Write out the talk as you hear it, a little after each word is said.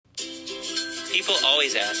People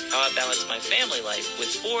always ask how I balance my family life with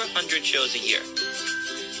 400 shows a year.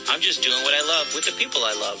 I'm just doing what I love with the people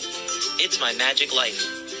I love. It's my magic life.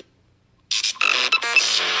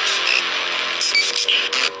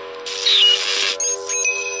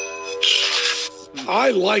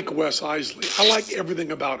 I like Wes Isley. I like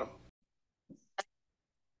everything about him.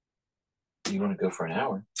 You want to go for an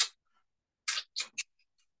hour?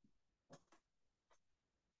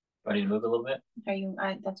 I need to move a little bit. Are you?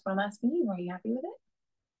 That's what I'm asking you. Are you happy with it?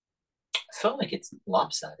 I felt like it's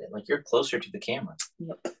lopsided. Like you're closer to the camera.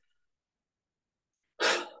 Yep.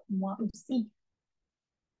 Want to see?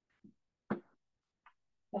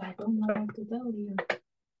 But I don't know what to tell you.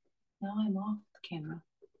 Now I'm off the camera.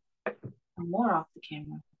 I'm more off the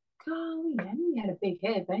camera. Golly, I knew you had a big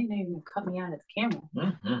head, but I didn't know you were going to cut me out of the camera.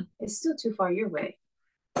 Mm-hmm. It's still too far your way.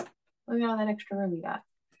 Look at all that extra room you got.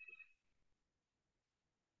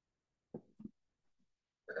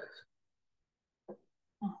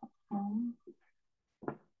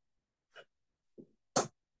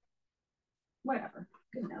 Whatever.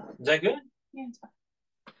 Good enough. Is that good? Yeah, it's fine.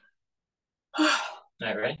 All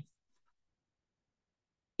right, ready?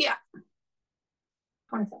 Yeah.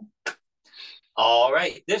 27. All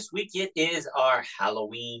right. This week it is our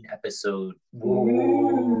Halloween episode.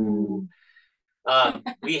 Woo.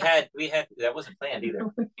 We had that wasn't planned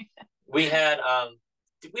either. We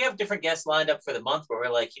have different guests lined up for the month, but we're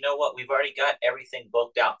like, you know what? We've already got everything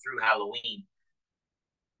booked out through Halloween.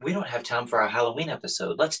 We don't have time for our Halloween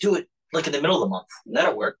episode. Let's do it like in the middle of the month.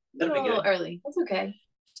 That'll work. That'll be good. A little early. That's okay.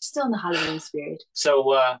 Still in the Halloween spirit.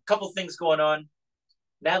 So a couple things going on.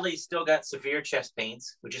 Natalie's still got severe chest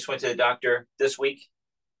pains. We just went to the doctor this week.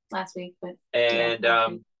 Last week, but and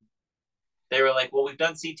they were like, well, we've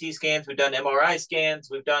done CT scans, we've done MRI scans,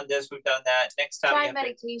 we've done this, we've done that. Next time tried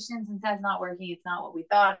medications and that's not working. It's not what we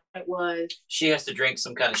thought it was. She has to drink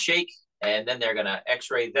some kind of shake, and then they're gonna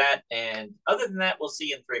x-ray that. And other than that, we'll see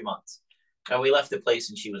you in 3 months. And we left the place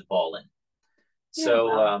and she was bawling. Yeah, so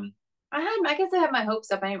well, I guess I had my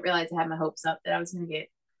hopes up. I didn't realize I had my hopes up that I was gonna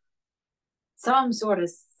get some sort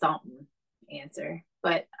of something answer,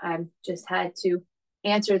 but I just had to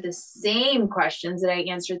answer the same questions that I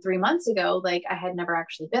answered 3 months ago. Like I had never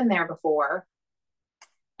actually been there before.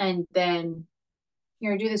 And then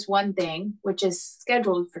do this one thing, which is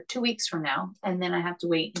scheduled for 2 weeks from now. And then I have to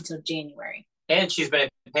wait until January. And she's been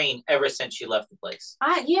in pain ever since she left the place.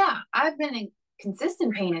 I've been in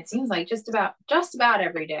consistent pain. It seems like just about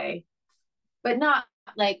every day, but not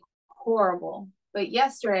like horrible. But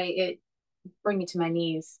yesterday it bring me to my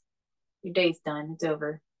knees. Your day's done. It's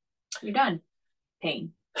over. You're done.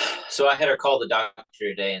 Pain. So I had her call the doctor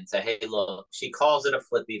today and say, hey, look, she calls it a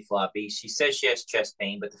flippy floppy. She says she has chest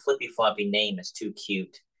pain, but the flippy floppy name is too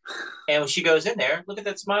cute. And when she goes in there, look at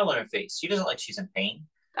that smile on her face. She doesn't like she's in pain.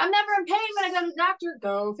 I'm never in pain when I go to the doctor.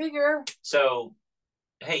 Go figure. So,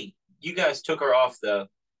 hey, you guys took her off the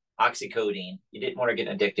oxycodone. You didn't want her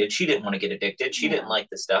getting addicted. She didn't want to get addicted. She didn't like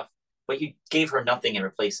the stuff. But you gave her nothing in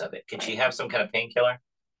replace of it. Can she have some kind of painkiller?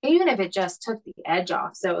 Even if it just took the edge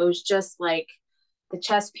off. So it was just like the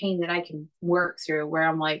chest pain that I can work through, where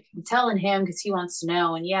I'm like, I'm telling him because he wants to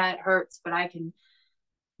know. And yeah, it hurts, but I can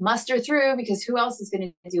muster through because who else is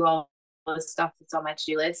going to do all this stuff that's on my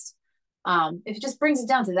to-do list? If it just brings it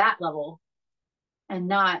down to that level and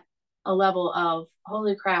not a level of,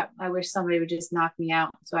 holy crap, I wish somebody would just knock me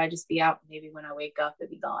out. So I'd just be out. Maybe when I wake up, it'd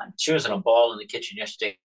be gone. She was in a ball in the kitchen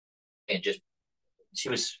yesterday. And she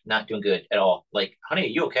was not doing good at all. Like, honey, are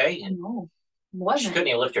you okay? And no, wasn't. She couldn't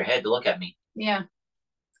even lift her head to look at me. Yeah.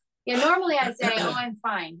 Normally I'd say, oh, I'm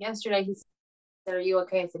fine. Yesterday he said, are you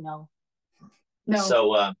okay? I said, no.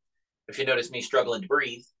 So if you notice me struggling to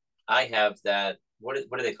breathe, I have that. What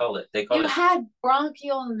do they call it? You had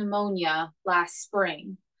bronchial pneumonia last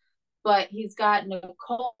spring, but he's gotten a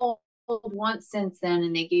cold once since then,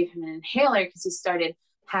 and they gave him an inhaler because he started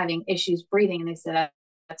having issues breathing, and they said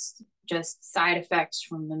that's just side effects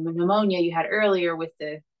from the pneumonia you had earlier with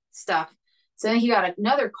the stuff. So then he got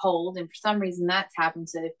another cold, and for some reason that's happened.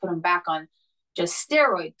 So they put him back on just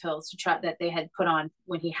steroid pills to try that they had put on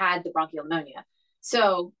when he had the bronchial pneumonia.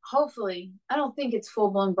 So hopefully, I don't think it's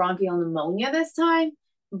full blown bronchial pneumonia this time,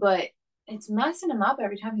 but it's messing him up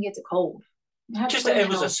every time he gets a cold. It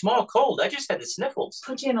was a small cold. I just had the sniffles.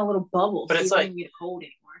 Put you in a little bubble, but so it's like you get a cold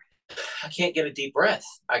anymore. I can't get a deep breath.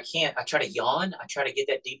 I can't. I try to yawn. I try to get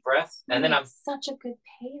that deep breath, and then I'm such a good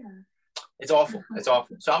pair. It's awful. It's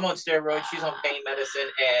awful. So I'm on steroids. She's on pain medicine,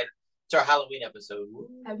 and it's our Halloween episode.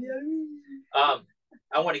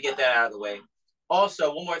 I want to get that out of the way.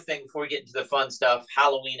 Also, one more thing before we get into the fun stuff.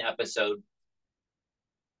 Halloween episode.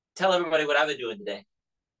 Tell everybody what I've been doing today.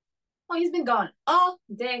 Well, he's been gone all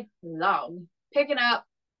day long. picking up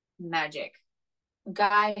magic. A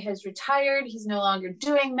guy has retired. He's no longer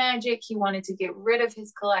doing magic. He wanted to get rid of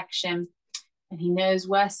his collection, and he knows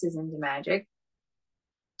Wes is into magic.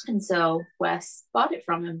 And so Wes bought it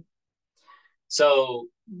from him. So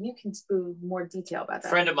you can spew more detail about that.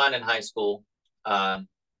 A friend of mine in high school,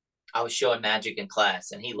 I was showing magic in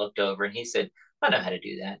class, and he looked over and he said, I know how to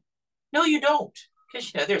do that. No, you don't.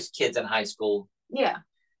 Because, there's kids in high school. Yeah.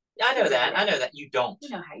 I know that. I know that. You don't. You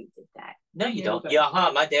know how you did that. No, you don't. Yeah,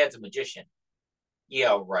 my dad's a magician.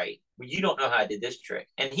 Yeah, right. Well, you don't know how I did this trick.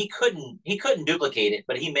 And he couldn't duplicate it,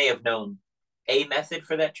 but he may have known a method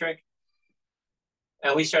for that trick.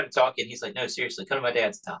 And we started talking. He's like, no, seriously, come to my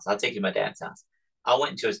dad's house. I'll take you to my dad's house. I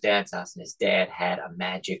went into his dad's house, and his dad had a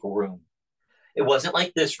magic room. It wasn't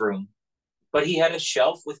like this room, but he had a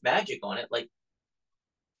shelf with magic on it. Like,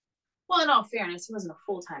 well, in all fairness, he wasn't a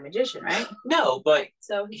full-time magician, right? No, but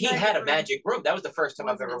so he had a magic room. That was the first time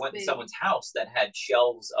I've ever went to someone's house that had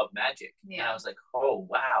shelves of magic. Yeah. And I was like, oh,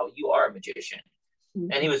 wow, you are a magician.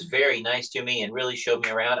 Mm-hmm. And he was very nice to me and really showed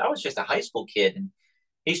me around. I was just a high school kid, and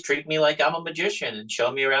he's treating me like I'm a magician and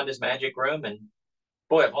showing me around his magic room. And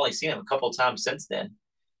boy, I've only seen him a couple of times since then.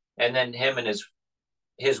 And then him and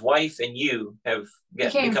his wife and you have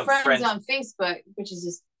become friends on Facebook, which is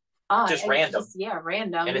just odd. Just random.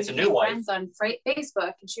 Random. And it's a new wife. Friends on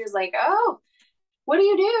Facebook, and she was like, oh, what do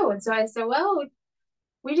you do? And so I said, well,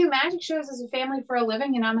 we do magic shows as a family for a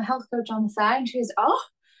living, and I'm a health coach on the side. And she goes, oh,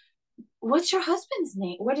 what's your husband's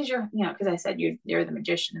name? What is your, because I said you're the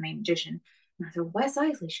magician, the main magician. And I said, Wes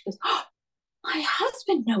Isley. She goes, oh, my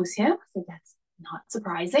husband knows him. I said, that's not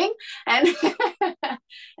surprising. And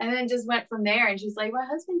and then just went from there. And she's like, my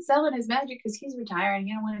husband's selling his magic because he's retiring.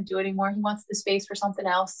 He don't want to do it anymore. He wants the space for something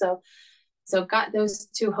else. So got those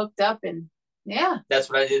two hooked up, and yeah. That's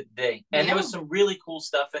what I did today. And there was some really cool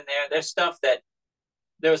stuff in there. There's stuff that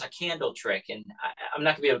there was a candle trick, and I'm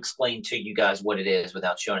not gonna be able to explain to you guys what it is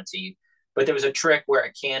without showing it to you. But there was a trick where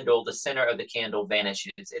a candle, the center of the candle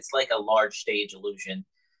vanishes. It's like a large stage illusion.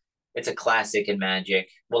 It's a classic in magic.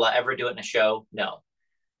 Will I ever do it in a show? No.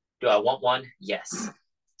 Do I want one? Yes.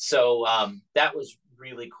 So that was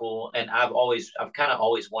really cool. And I've kind of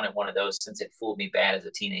always wanted one of those since it fooled me bad as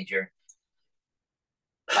a teenager.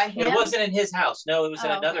 By him? It wasn't in his house. No, it was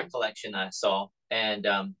in another collection I saw. And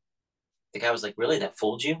the guy was like, really, that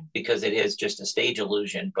fooled you? Because it is just a stage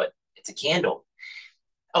illusion, but it's a candle.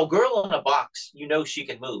 A girl in a box, she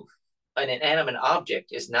can move. An inanimate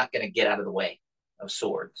object is not going to get out of the way of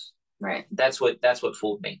swords. Right. That's what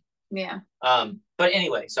fooled me. Yeah. But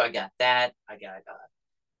anyway, so I got that. I got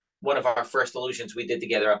one of our first illusions we did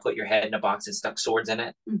together. I put your head in a box and stuck swords in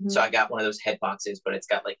it. Mm-hmm. So I got one of those head boxes, but it's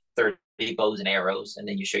got like 30 bows and arrows, and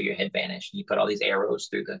then you show your head vanish, and you put all these arrows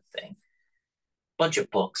through the thing. Bunch of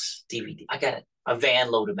books, DVD. I got a van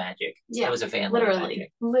load of magic. Yeah, it was a van load of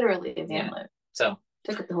magic. Literally a van load. So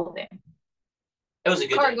took up the whole van. It was a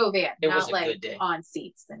good cargo day. Van. It was a good day. On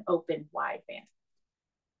seats, an open wide van.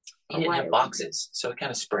 He didn't have boxes, so it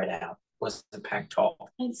kind of spread out. Wasn't packed tall.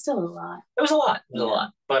 It's still a lot. It was a lot. It was a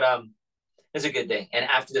lot. But it was a good day. And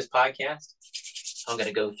after this podcast, I'm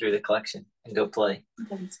gonna go through the collection and go play.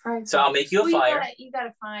 So I'll make you a fire. You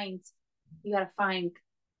gotta find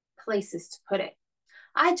places to put it.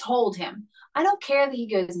 I told him, I don't care that he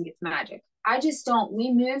goes and gets magic. I just don't.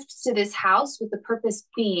 We moved to this house with the purpose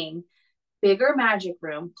being bigger magic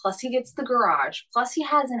room, plus he gets the garage, plus he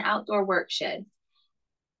has an outdoor work shed.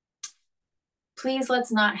 Please,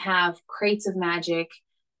 let's not have crates of magic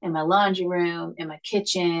in my laundry room, in my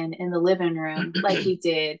kitchen, in the living room, like we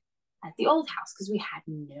did at the old house, because we had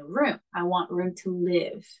no room. I want room to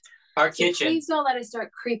live. Our kitchen. Please don't let us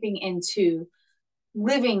start creeping into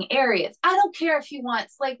living areas. I don't care if he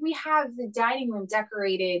wants, like, we have the dining room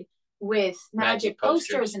decorated with magic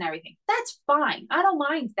posters and everything. That's fine. I don't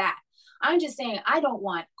mind that. I'm just saying I don't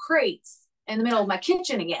want crates in the middle of my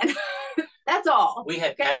kitchen again. That's all. We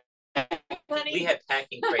had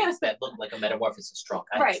packing crates that looked like a metamorphosis trunk.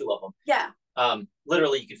 I had 2 of them. Yeah.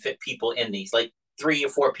 Literally, you could fit people in these, like 3 or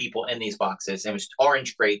 4 people in these boxes. It was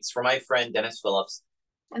orange crates for my friend Dennis Phillips.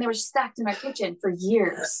 And they were stacked in our kitchen for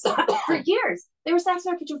years. For years. They were stacked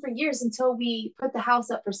in our kitchen for years until we put the house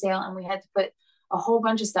up for sale, and we had to put a whole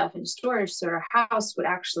bunch of stuff in storage so our house would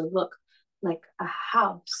actually look like a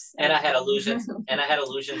house. And I had illusions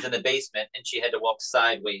in the basement, and she had to walk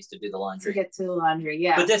sideways to do the laundry. To get to the laundry,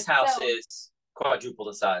 yeah. But this house is quadruple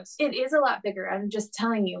the size. It is a lot bigger. I'm just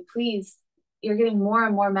telling you, please, you're getting more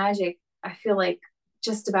and more magic, I feel like,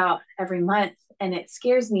 just about every month. And it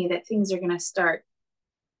scares me that things are going to start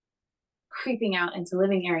creeping out into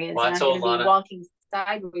living areas. Well, and I'm going to be walking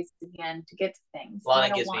sideways again to get to things.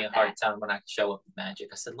 Lana gives me a hard time when I show up with magic.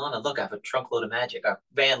 I said, Lana, look, I have a trunk load of magic, a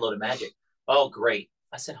van load of magic. Oh, great.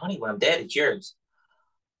 I said, honey, when I'm dead, it's yours.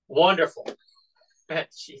 Wonderful.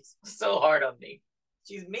 She's so hard on me.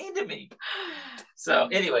 She's mean to me. So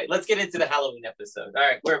anyway, let's get into the Halloween episode. All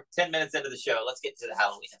right, we're 10 minutes into the show. Let's get to the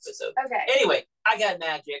Halloween episode. Okay. Anyway, I got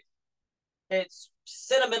magic. It's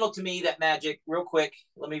sentimental to me, that magic. Real quick,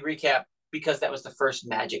 let me recap, because that was the first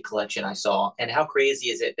magic collection I saw. And how crazy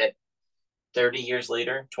is it that 30 years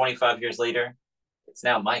later, 25 years later, it's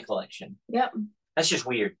now my collection. Yep. That's just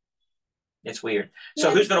weird. It's weird. So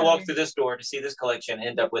who's going to walk through this door to see this collection and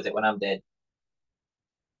end up with it when I'm dead?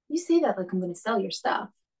 You say that like I'm going to sell your stuff.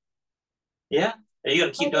 Yeah. Are you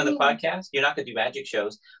going to keep doing the podcast? You're not going to do magic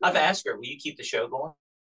shows. I've asked her, will you keep the show going?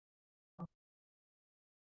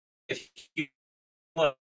 If you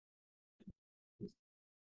want to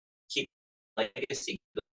keep legacy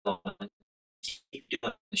going, keep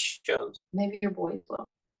doing the shows. Maybe your boys will.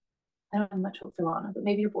 I don't have much hope for Lana, but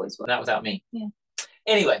maybe your boys will. Not without me. Yeah.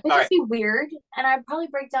 Anyway, it'd just be weird, and I'd probably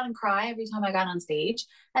break down and cry every time I got on stage.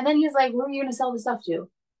 And then he's like, "Who are you going to sell the stuff to?"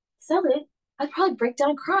 Sell it. I'd probably break down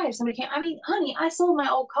and cry if somebody came. I mean, honey, I sold my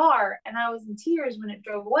old car, and I was in tears when it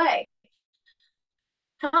drove away.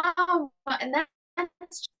 And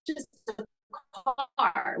that's just a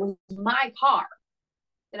car. It was my car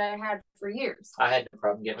that I had for years. I had no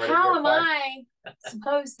problem getting rid of How your am car. I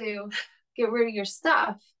supposed to get rid of your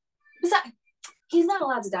stuff? Besides, he's not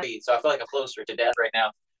allowed to die. So I feel like I'm closer to death right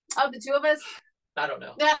now. Oh, the two of us? I don't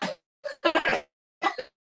know. Yeah.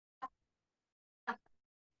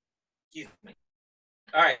 Excuse me.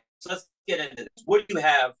 All right, so let's get into this. What do you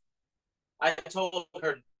have? I told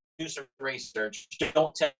her to do some research.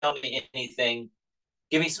 Don't tell me anything.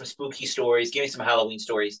 Give me some spooky stories. Give me some Halloween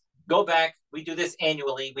stories. Go back. We do this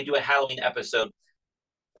annually. We do a Halloween episode.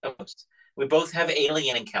 We both have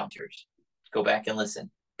alien encounters. Go back and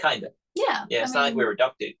listen. Kind of. Yeah. Yeah, it's not like we're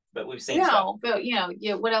abducted, but we've seen stuff. No, but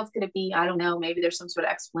what else could it be? I don't know. Maybe there's some sort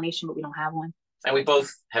of explanation, but we don't have one. And we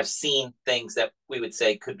both have seen things that we would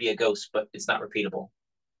say could be a ghost, but it's not repeatable.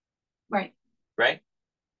 Right. Right?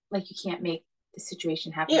 Like you can't make the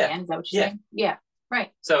situation happen again. Is that what you're saying? Yeah.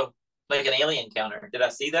 Right. So, like an alien encounter. Did I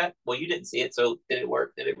see that? Well, you didn't see it. So, did it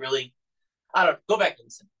work? Did it really? I don't know. Go back and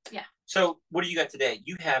listen. Yeah. So, what do you got today?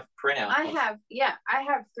 You have printout. I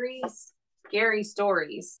have 3 scary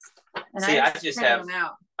stories. And see, I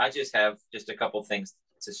just have just a couple things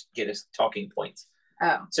to get us talking points.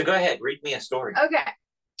 Oh. So, go ahead. Read me a story. Okay.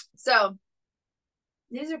 So,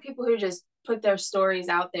 these are people who just put their stories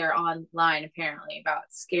out there online, apparently, about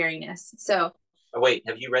scariness. So. Oh, wait,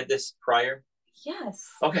 have you read this prior? Yes.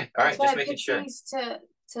 Okay. All right. Just making sure.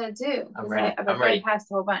 To do. I'm ready. I'm ready. I passed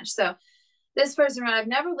a whole bunch. So, this person wrote, I've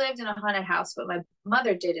never lived in a haunted house, but my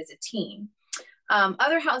mother did as a teen.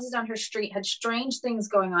 Other houses on her street had strange things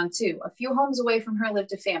going on too. A few homes away from her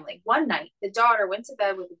lived a family. One night, the daughter went to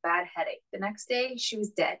bed with a bad headache. The next day, she was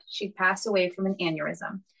dead. She'd passed away from an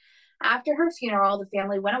aneurysm. After her funeral, the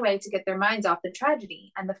family went away to get their minds off the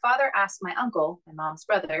tragedy, and the father asked my uncle, my mom's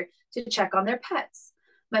brother, to check on their pets.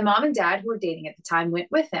 My mom and dad, who were dating at the time,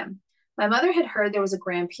 went with him. My mother had heard there was a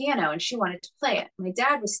grand piano, and she wanted to play it. My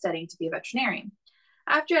dad was studying to be a veterinarian.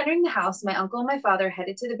 After entering the house, my uncle and my father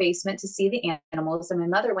headed to the basement to see the animals, and my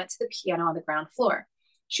mother went to the piano on the ground floor.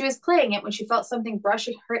 She was playing it when she felt something brush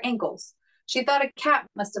her ankles. She thought a cat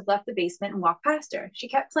must have left the basement and walked past her. She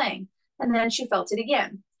kept playing, and then she felt it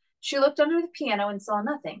again. She looked under the piano and saw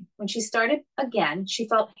nothing. When she started again, she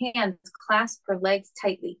felt hands clasp her legs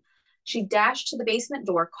tightly. She dashed to the basement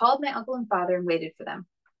door, called my uncle and father, and waited for them.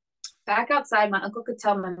 Back outside, my uncle could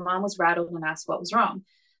tell my mom was rattled and asked what was wrong.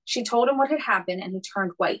 She told him what had happened, and he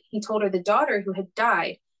turned white. He told her the daughter who had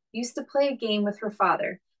died used to play a game with her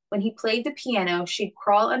father. When he played the piano, she'd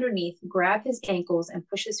crawl underneath, grab his ankles, and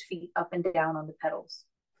push his feet up and down on the pedals.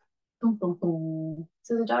 Boom, boom, boom.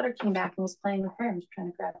 So the daughter came back and was playing with her and was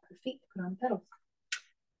trying to grab her feet to put on the pedals.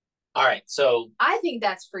 All right, so I think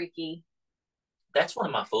that's freaky. That's one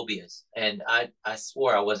of my phobias, and I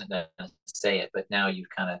swore I wasn't going to say it, but now you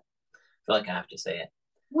kind of feel like I have to say it.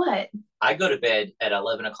 What? I go to bed at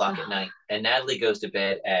 11 o'clock at night, and Natalie goes to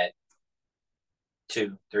bed at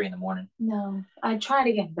 2, 3 in the morning. No, I try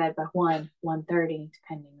to get in bed by 1:30,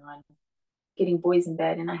 depending on getting boys in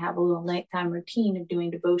bed, and I have a little nighttime routine of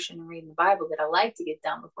doing devotion and reading the Bible that I like to get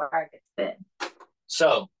done before I get to bed.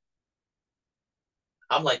 So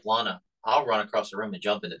I'm like Lana. I'll run across the room and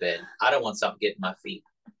jump into bed. I don't want something getting my feet.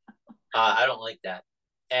 I don't like that.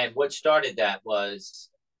 And what started that was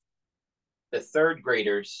the third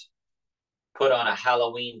graders put on a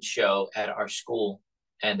Halloween show at our school,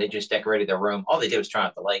 and they just decorated their room. All they did was turn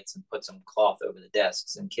out the lights and put some cloth over the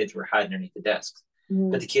desks, and kids were hiding underneath the desks.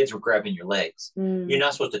 But the kids were grabbing your legs. You're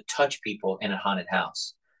not supposed to touch people in a haunted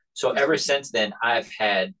house. So ever since then, I've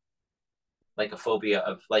had like a phobia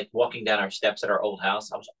of like walking down our steps at our old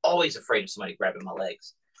house. I was always afraid of somebody grabbing my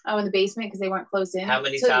legs. Oh, in the basement because they weren't closed in. How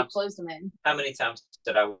many times? You closed them in. How many times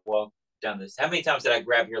did I walk down this? How many times did I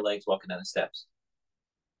grab your legs walking down the steps?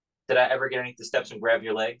 Did I ever get underneath the steps and grab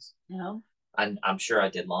your legs? No. I'm sure I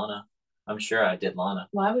did, Lana. I'm sure I did, Lana.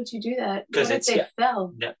 Why would you do that? Because they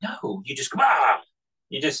fell. No, you just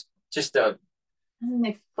you just and then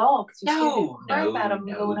they fall because you no, crap at them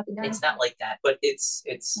going up and down. It's not like that, but it's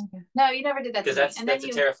okay. No, you never did that because that's a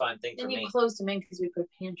terrifying thing for me. Then you closed them in because we put a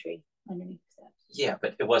pantry underneath the steps. Yeah,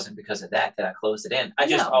 but it wasn't because of that I closed it in. I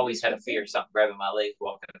just always had a fear of something grabbing my legs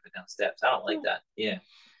walking up and down steps. I don't like that. Yeah.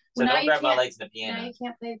 So don't grab my legs in the piano. Now you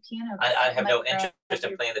can't play the piano. I have no interest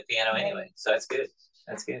in playing the piano anyway, so that's good.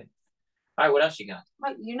 That's good. All right, what else you got?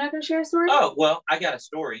 What, you're not going to share a story? Oh, well, I got a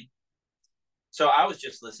story. So I was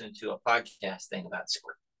just listening to a podcast thing about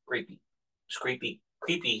creepy.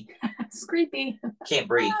 Can't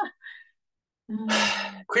breathe.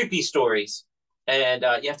 Creepy stories. And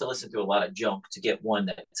you have to listen through a lot of junk to get one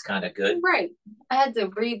that's kind of good. Right. I had to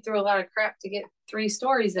read through a lot of crap to get 3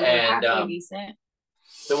 stories that were halfway decent.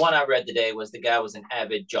 The one I read today was the guy was an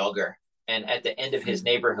avid jogger. And at the end of his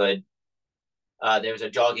neighborhood, there was a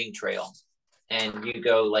jogging trail. And you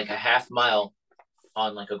go like a half mile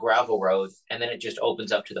on like a gravel road, and then it just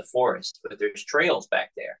opens up to the forest. But there's trails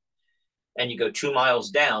back there. And you go 2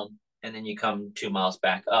 miles down, and then you come 2 miles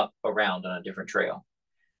back up around on a different trail.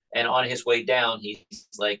 And on his way down, he's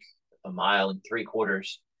like 1.75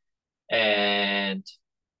 miles, and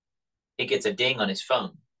he gets a ding on his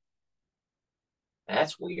phone.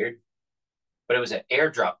 That's weird. But it was an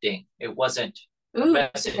airdrop ding. It wasn't a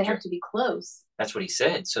messenger. They have to be close. That's what he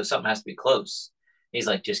said. So something has to be close. He's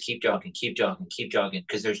like, just keep jogging,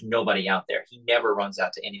 because there's nobody out there. He never runs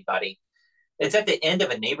out to anybody. It's at the end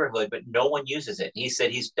of a neighborhood, but no one uses it. He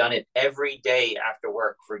said he's done it every day after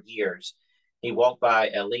work for years. He walked by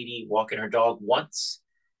a lady walking her dog once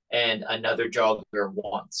and another jogger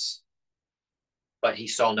once, but he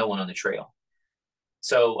saw no one on the trail.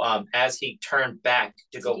 So as he turned back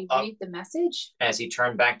to go up, read the message? As he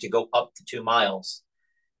turned back to go up to 2 miles,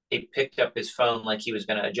 he picked up his phone like he was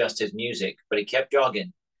going to adjust his music, but he kept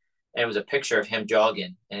jogging. And it was a picture of him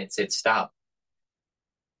jogging, and it said stop.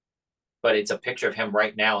 But it's a picture of him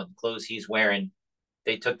right now in the clothes he's wearing.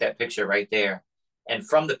 They took that picture right there. And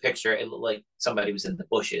from the picture, it looked like somebody was in the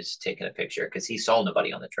bushes taking a picture because he saw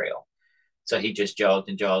nobody on the trail. So he just jogged,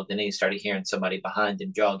 and then he started hearing somebody behind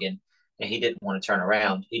him jogging, and he didn't want to turn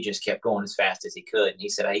around. He just kept going as fast as he could. And he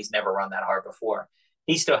said he's never run that hard before.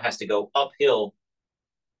 He still has to go uphill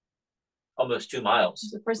almost 2 miles.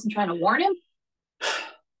 Was the person trying to warn him?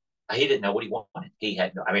 He didn't know what he wanted. He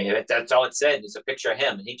had no, I mean, that's all it said. It's a picture of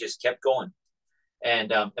him, and he just kept going.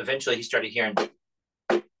 And eventually he started hearing,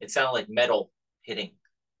 it sounded like metal hitting,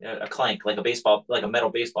 a clank, like a metal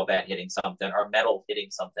baseball bat hitting something, or metal hitting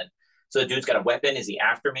something. So the dude's got a weapon. Is he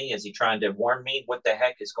after me? Is he trying to warn me? What the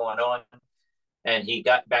heck is going on? And he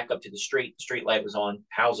got back up to the street. The street light was on,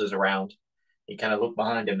 houses around. He kind of looked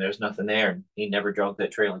behind him. There's nothing there. And he never jogged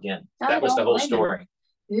that trail again. That was the whole story.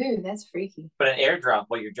 Ooh, that's freaky. But an airdrop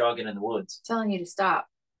while you're jogging in the woods. Telling you to stop.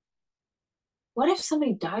 What if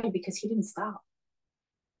somebody died because he didn't stop?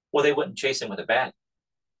 Well, they wouldn't chase him with a bat.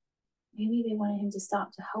 Maybe they wanted him to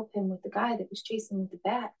stop to help him with the guy that was chasing with the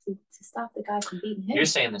bat to stop the guy from beating him. You're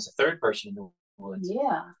saying there's a third person in the woods.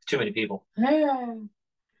 Yeah. Too many people. Yeah.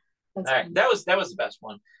 All right. That was the best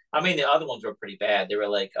one. I mean, the other ones were pretty bad. They were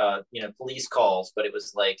like, police calls, but it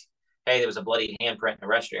was like, hey, there was a bloody handprint in the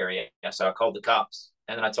rest area. So I called the cops.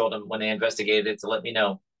 And then I told them when they investigated it to let me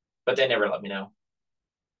know. But they never let me know.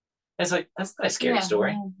 It's like, that's not a scary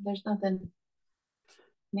story. Man, there's nothing.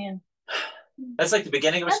 Man. That's like the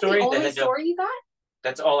beginning of a story. That's the only story you got?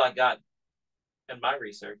 That's all I got in my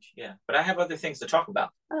research. Yeah. But I have other things to talk about.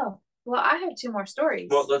 Oh, well, I have 2 more stories.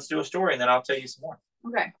 Well, let's do a story and then I'll tell you some more.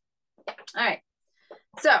 Okay. All right.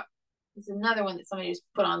 So it's another one that somebody just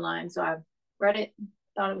put online. So I read it,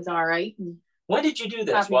 thought it was all right. When did you do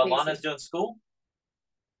this? While Lana's doing school?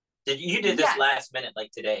 You did this last minute,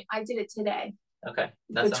 like today? I did it today. Okay.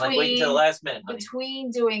 Nothing like waiting till the last minute, honey.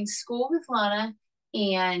 Between doing school with Lana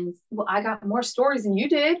and, well, I got more stories than you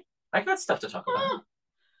did. I got stuff to talk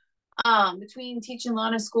about. Between teaching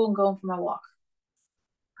Lana school and going for my walk.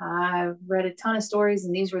 I've read a ton of stories,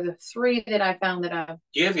 and these were the 3 that I found that I've.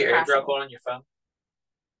 Do you have your AirDrop on your phone?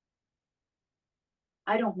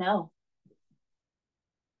 I don't know.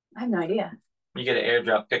 I have no idea. You get an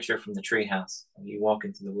airdrop picture from the treehouse. You walk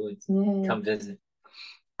into the woods. Come visit.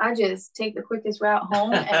 I just take the quickest route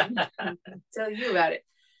home and tell you about it.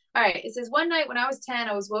 All right. It says, one night when I was 10,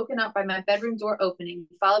 I was woken up by my bedroom door opening,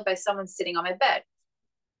 followed by someone sitting on my bed.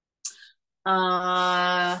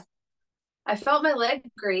 I felt my leg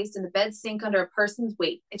grazed and the bed sink under a person's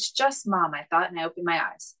weight. It's just Mom, I thought, and I opened my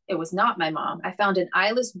eyes. It was not my mom. I found an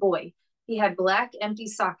eyeless boy. He had black, empty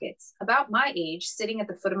sockets, about my age, sitting at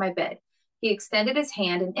the foot of my bed. He extended his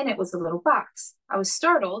hand, and in it was a little box. I was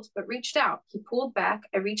startled, but reached out. He pulled back.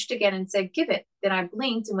 I reached again and said, give it. Then I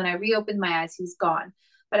blinked, and when I reopened my eyes, he was gone.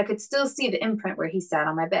 But I could still see the imprint where he sat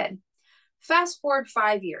on my bed. Fast forward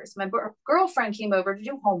 5 years. My girlfriend came over to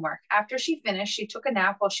do homework. After she finished, she took a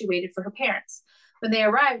nap while she waited for her parents. When they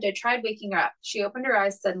arrived, I tried waking her up. She opened her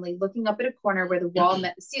eyes suddenly, looking up at a corner where the wall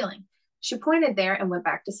met the ceiling. She pointed there and went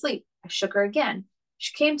back to sleep. I shook her again.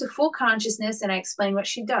 She came to full consciousness, and I explained what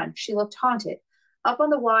she'd done. She looked haunted. Up on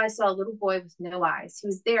the wall, I saw a little boy with no eyes. He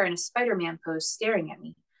was there in a Spider-Man pose, staring at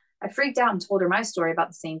me. I freaked out and told her my story about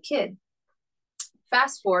the same kid.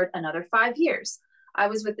 Fast forward another 5 years. I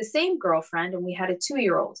was with the same girlfriend, and we had a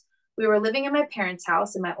 2-year-old. We were living in my parents'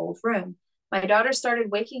 house in my old room. My daughter started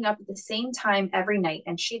waking up at the same time every night,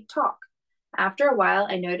 and she'd talk. After a while,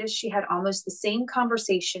 I noticed she had almost the same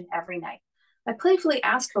conversation every night. I playfully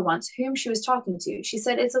asked her once whom she was talking to. She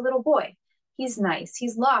said, it's a little boy. He's nice.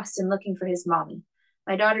 He's lost and looking for his mommy.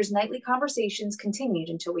 My daughter's nightly conversations continued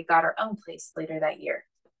until we got our own place later that year.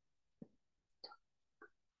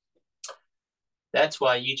 That's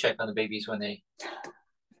why you check on the babies when they...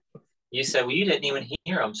 You said, well, you didn't even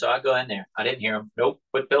hear them, so I go in there. I didn't hear them. Nope.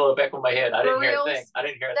 Put pillow back on my head. I didn't hear a thing. I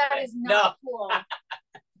didn't hear a thing. That is not cool.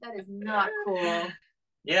 That is not cool.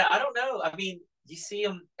 Yeah, I don't know. I mean, you see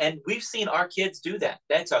them, and we've seen our kids do that.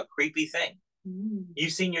 That's a creepy thing.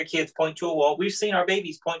 You've seen your kids point to a wall. We've seen our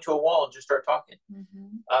babies point to a wall and just start talking.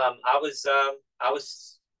 I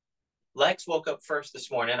was Lex woke up first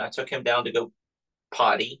this morning. I took him down to go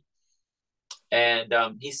potty, and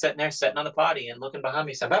he's sitting on the potty and looking behind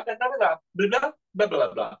me, saying blah blah blah blah blah blah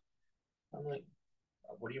blah blah. I'm like,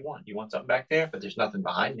 what do you want? You want something back there? But there's nothing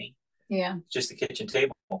behind me. Yeah, it's just the kitchen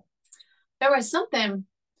table. There was something.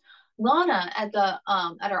 Lana at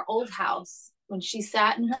our old house, when she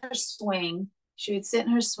sat in her swing, she would sit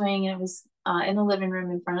in her swing, and it was in the living room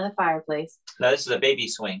in front of the fireplace. Now this is a baby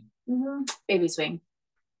swing. Baby swing.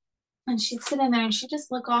 And she'd sit in there and she'd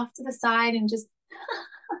just look off to the side and just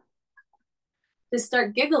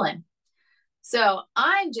start giggling. So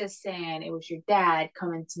I'm just saying it was your dad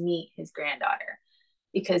coming to meet his granddaughter,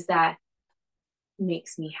 because that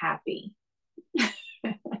makes me happy.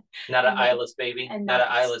 Not an eyeless baby, and not an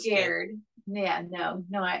eyeless scared. kid. Yeah, no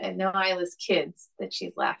eyeless kids that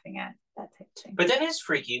she's laughing at, that type of thing. But that is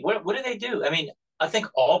freaky. What do they do? I mean, I think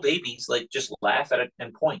all babies like just laugh at it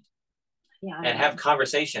and point. Yeah, and have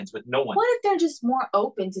conversations with no one. What if they're just more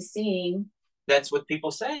open to seeing? That's what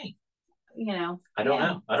people say. You know, I don't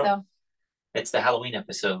know. I don't. So, it's the Halloween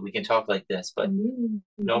episode. We can talk like this, but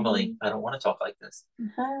normally I don't want to talk like this.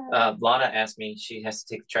 Lana asked me. She has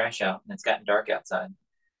to take the trash out, and it's gotten dark outside.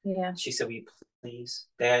 Yeah. She said, will you please,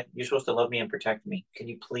 Dad, you're supposed to love me and protect me. Can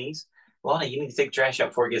you please? Lana, you need to take the trash out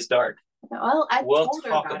before it gets dark. Well, we'll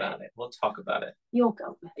talk about it. We'll talk about it. You'll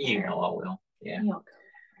go. You know I will. Yeah. You'll go.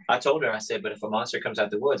 I told her, I said, but if a monster comes out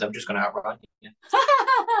the woods, I'm just going to outrun you.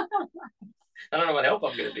 I don't know what help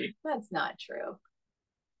I'm going to be. That's not true.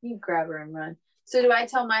 You grab her and run. So do I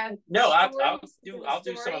tell my... No, I'll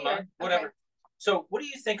do some of mine. Whatever. Okay. So what do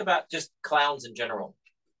you think about just clowns in general?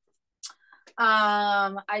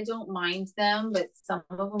 I don't mind them, but some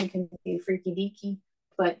of them can be freaky deaky.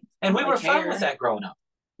 And we were fine with that growing up.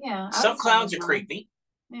 Yeah. Some clowns are creepy.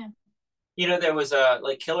 Yeah. You know, there was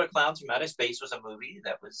like Killer Clowns from Outer Space was a movie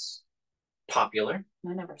that was popular.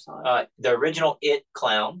 I never saw it. The original It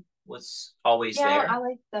clown was always there. Yeah, I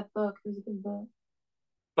liked that book. It was a good book.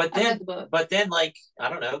 But then, like, I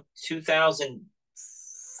don't know,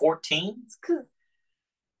 2014,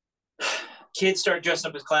 kids started dressing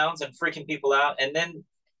up as clowns and freaking people out, and then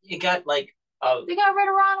it got like they got rid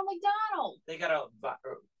of Ronald McDonald.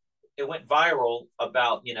 It went viral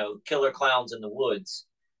about, you know, killer clowns in the woods,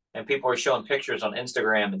 and people were showing pictures on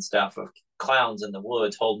Instagram and stuff of clowns in the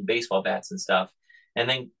woods holding baseball bats and stuff, and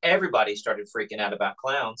then everybody started freaking out about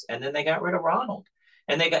clowns, and then they got rid of Ronald.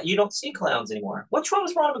 And you don't see clowns anymore. What's wrong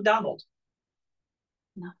with Ronald McDonald?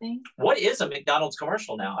 Nothing. What is a McDonald's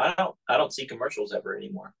commercial now? I don't see commercials ever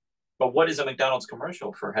anymore. But what is a McDonald's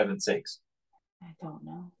commercial, for heaven's sakes? I don't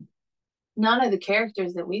know. None of the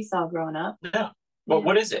characters that we saw growing up. No. But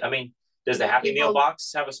what is it? I mean, does the Happy Meal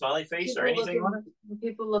box have a smiley face or anything on it?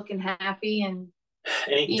 People looking happy and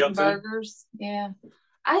Any Eating junk food? burgers. Yeah.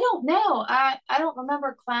 I don't know. I don't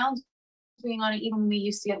remember clowns being on it even when we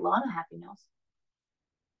used to get Lana Happy Meals.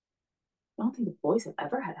 I don't think the boys have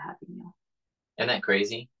ever had a Happy Meal. Isn't that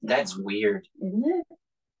crazy? Yeah. That's weird. Isn't it?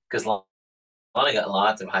 Because Lana got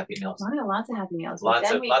lots of Happy Meals. Lana got lots of Happy Meals.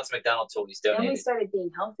 Lots of McDonald's toys donated. Then we started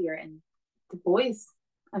being healthier, and the boys,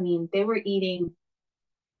 I mean, they weren't eating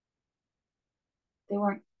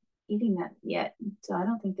that yet. So I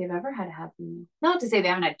don't think they've ever had a Happy Meal. Not to say they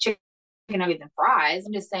haven't had chicken nuggets and fries.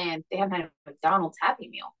 I'm just saying they haven't had a McDonald's Happy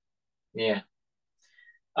Meal. Yeah.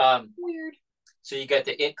 Weird. So you got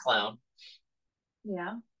the It Clown.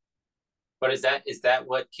 Yeah. But is that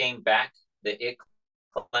what came back? The It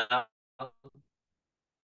Clown?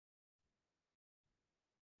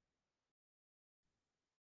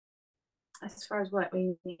 As far as what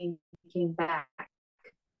we came back.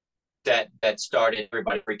 That started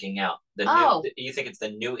everybody freaking out. You think it's the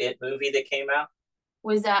new It movie that came out?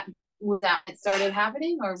 Was that it started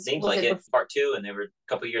happening, or seems like it part 2, and they were a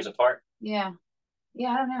couple years apart. Yeah,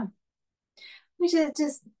 I don't know. Which is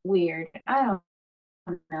just weird. I don't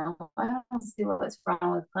know. I don't see what's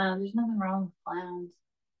wrong with clowns. There's nothing wrong with clowns.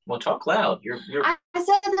 Well, talk loud. You're. I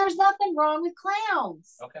said there's nothing wrong with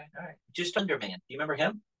clowns. Okay, all right. Just Underman. Do you remember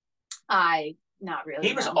him? Not really.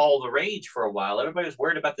 He was all the rage for a while. Everybody was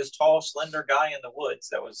worried about this tall, slender guy in the woods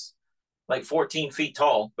that was like 14 feet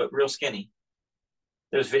tall, but real skinny.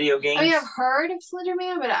 There's video games. I mean, I've heard of Slender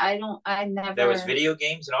Man, but I never. There was video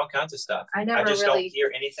games and all kinds of stuff. I just don't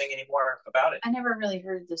hear anything anymore about it. I never really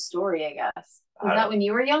heard the story, I guess. Was that when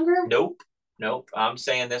you were younger? Nope. I'm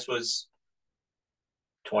saying this was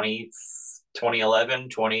 2011,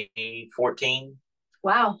 2014.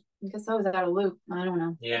 Wow. I guess I was out of loop. I don't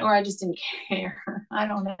know. Yeah. Or I just didn't care. I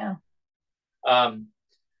don't know.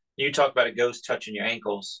 You talk about a ghost touching your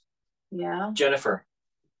ankles. Yeah. Jennifer,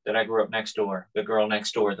 that I grew up next door, the girl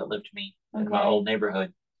next door that lived to me in my old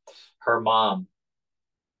neighborhood, her mom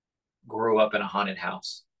grew up in a haunted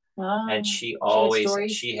house. Oh, and she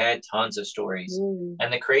had tons of stories.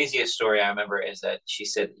 And the craziest story I remember is that she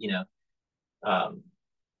said,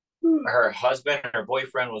 her husband or her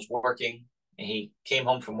boyfriend was working, and he came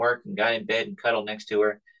home from work and got in bed and cuddled next to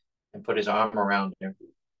her and put his arm around her.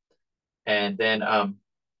 And then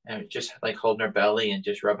and just like holding her belly and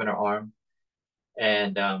just rubbing her arm.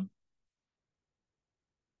 And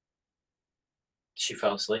she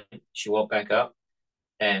fell asleep. She woke back up,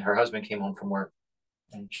 and her husband came home from work,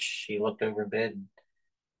 and she looked over her bed. And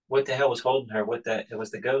what the hell was holding her? It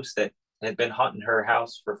was the ghost that had been haunting her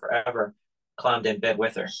house for forever, climbed in bed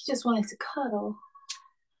with her. He just wanted to cuddle.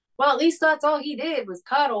 Well, at least that's all he did was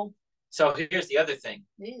cuddle. So here's the other thing.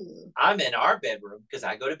 Ew. I'm in our bedroom because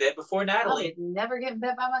I go to bed before Natalie. I would never get in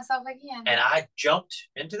bed by myself again. And I jumped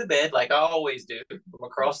into the bed like I always do from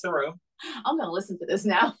across the room. I'm going to listen to this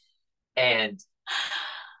now. And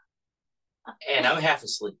I'm half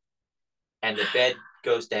asleep. And the bed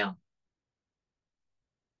goes down.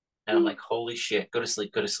 And I'm like, holy shit, go to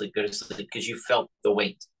sleep, go to sleep, go to sleep. Because you felt the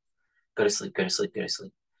weight. Go to sleep, go to sleep, go to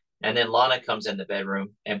sleep. And then Lana comes in the bedroom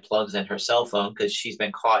and plugs in her cell phone because she's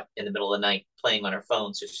been caught in the middle of the night playing on her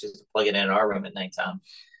phone. So she has to plug it in our room at nighttime.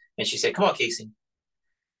 And she said, come on, Casey.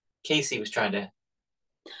 Casey was trying to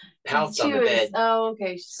pounce on the bed. Oh,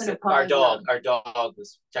 okay. So our dog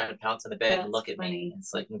was trying to pounce on the bed and look at me.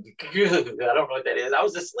 It's like, I don't know what that is. I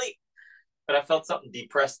was asleep, but I felt something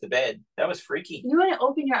depress the bed. That was freaky. You want to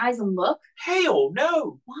open your eyes and look? Hell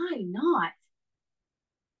no. Why not?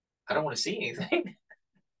 I don't want to see anything.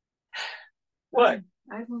 What?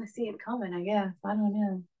 I want to see it coming, I guess. I don't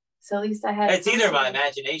know. So at least I had. It's either my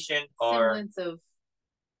imagination or semblance of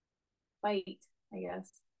fight, I guess.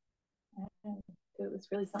 I don't know. It was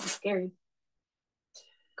really something scary.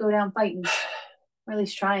 Go down fighting, or at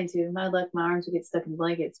least trying to. My luck, my arms would get stuck in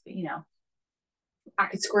blankets, but I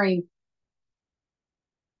could scream.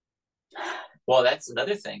 Well, that's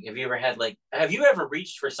another thing. Have you ever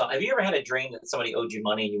reached for something? Have you ever had a dream that somebody owed you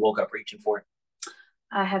money and you woke up reaching for it?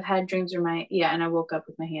 I have had dreams where and I woke up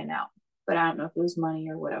with my hand out, but I don't know if it was money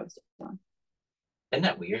or what I was doing. Isn't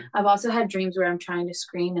that weird? I've also had dreams where I'm trying to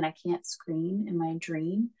scream and I can't scream in my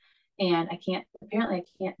dream. And apparently I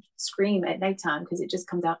can't scream at nighttime because it just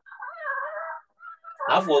comes out.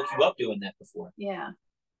 I've woke you up doing that before. Yeah.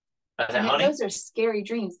 Honey? Those are scary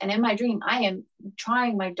dreams. And in my dream, I am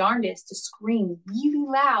trying my darndest to scream really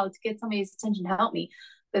loud to get somebody's attention to help me.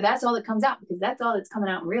 But that's all that comes out because that's all that's coming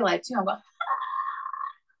out in real life too. I'm going,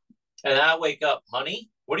 and I wake up, honey,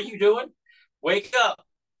 what are you doing? Wake up.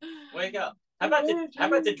 Wake up. How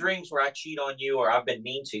about the dreams where I cheat on you or I've been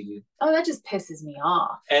mean to you? Oh, that just pisses me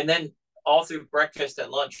off. And then all through breakfast and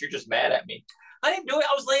lunch, you're just mad at me. I didn't do it.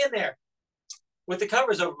 I was laying there with the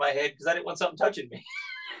covers over my head because I didn't want something touching me.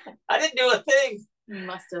 I didn't do a thing. You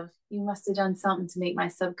must have done something to make my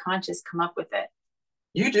subconscious come up with it.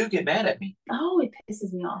 You do get mad at me. Oh, it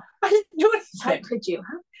pisses me off. I didn't do anything. How could you?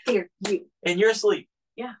 How dare you? In your sleep.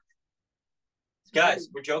 Yeah. Guys,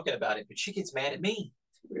 we're joking about it, but she gets mad at me.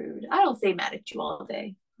 It's rude. I don't stay mad at you all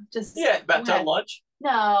day. Just about till lunch.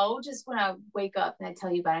 No, just when I wake up and I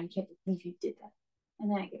tell you about it, I can't believe you did that,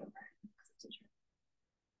 and then I get over it.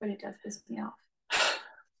 But it does piss me off.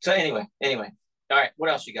 So anyway, all right. What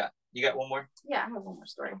else you got? You got one more? Yeah, I have one more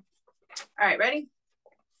story. All right, ready?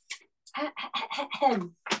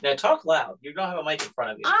 Now talk loud. You don't have a mic in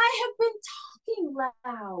front of you. I have been talking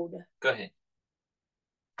loud. Go ahead.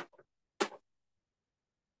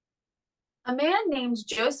 A man named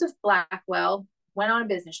Joseph Blackwell went on a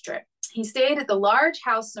business trip. He stayed at the large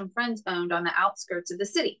house some friends owned on the outskirts of the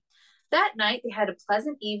city. That night, they had a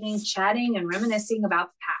pleasant evening chatting and reminiscing about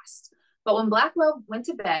the past. But when Blackwell went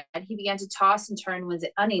to bed, he began to toss and turn and was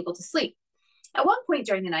unable to sleep. At one point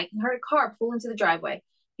during the night, he heard a car pull into the driveway.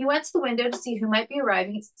 He went to the window to see who might be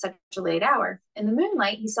arriving at such a late hour. In the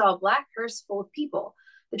moonlight, he saw a black hearse full of people.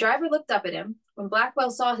 The driver looked up at him. When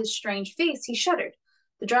Blackwell saw his strange face, he shuddered.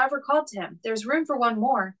 The driver called to him, "There's room for one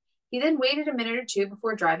more." He then waited a minute or two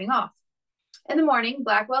before driving off. In the morning,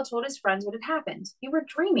 Blackwell told his friends what had happened. "You were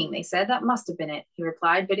dreaming," they said. "That must have been it," he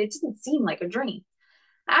replied, "but it didn't seem like a dream."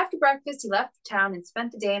 After breakfast, he left town and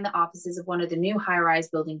spent the day in the offices of one of the new high-rise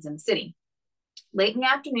buildings in the city. Late in the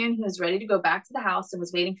afternoon, he was ready to go back to the house and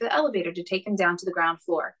was waiting for the elevator to take him down to the ground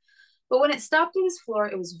floor. But when it stopped at his floor,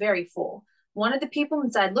 it was very full. One of the people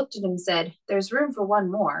inside looked at him and said, "There's room for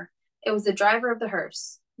one more." It was the driver of the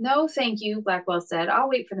hearse. "No, thank you," Blackwell said. "I'll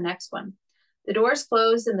wait for the next one." The doors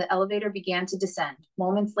closed and the elevator began to descend.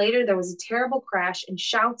 Moments later, there was a terrible crash and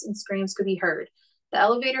shouts and screams could be heard. The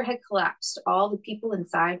elevator had collapsed. All the people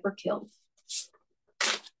inside were killed.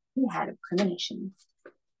 He had a premonition.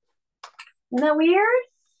 Isn't that weird?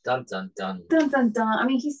 Dun, dun, dun. Dun, dun, dun. I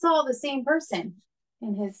mean, he saw the same person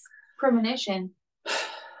in his premonition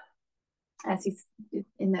as he's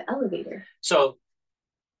in the elevator. So,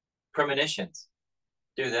 premonitions.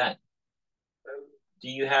 Do that. Do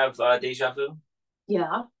you have deja vu?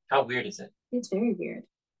 Yeah. How weird is it? It's very weird.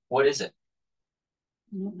 What is it?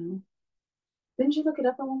 I don't know. Didn't you look it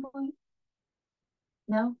up at one point?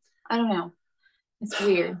 No? I don't know. It's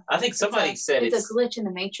weird. I think somebody said it's a glitch in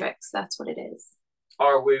the matrix. That's what it is.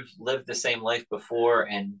 Or we've lived the same life before,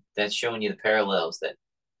 and that's showing you the parallels.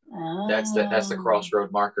 That's the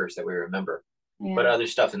crossroad markers that we remember. Yeah. But other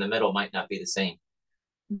stuff in the middle might not be the same.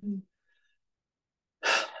 Mm-hmm.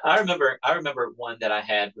 I remember one that I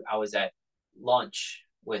had. I was at lunch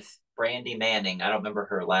with Brandy Manning. I don't remember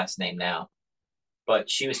her last name now, but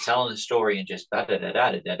she was telling the story and just da da da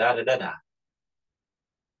da da da da da da,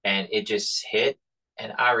 and it just hit.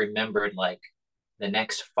 And I remembered like the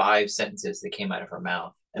next 5 sentences that came out of her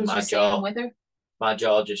mouth, and my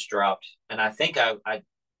jaw just dropped. And I think I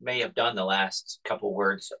may have done the last couple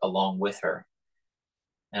words along with her.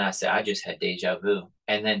 And I said, "I just had deja vu."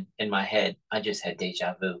 And then in my head, I just had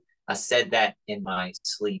deja vu. I said that in my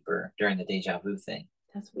sleep or during the deja vu thing.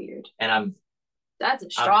 That's weird. And that's a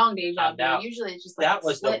strong deja vu. Usually it's just like that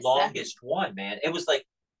was the longest one, man. It was like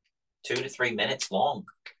 2 to 3 minutes long.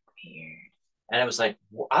 Weird. And it was like,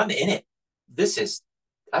 well, I'm in it.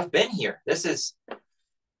 I've been here.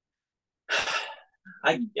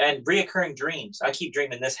 And reoccurring dreams. I keep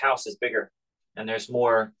dreaming this house is bigger. And there's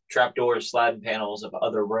more trapdoors, sliding panels of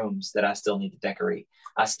other rooms that I still need to decorate.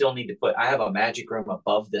 I have a magic room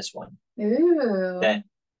above this one. Ooh. That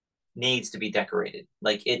needs to be decorated.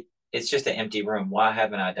 Like it's just an empty room. Why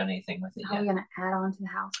haven't I done anything with it yet? How are you going to add on to the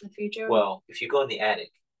house in the future? Well, if you go in the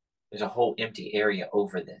attic, there's a whole empty area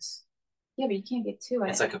over this. Yeah, but you can't get to it.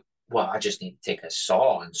 It's like I just need to take a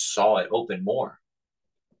saw and saw it open more.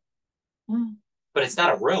 Mm. But it's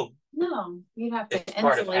not a room. No, you'd have to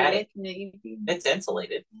insulate it. It's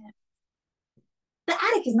insulated. Yeah. The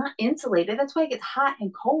attic is not insulated. That's why it gets hot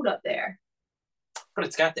and cold up there. But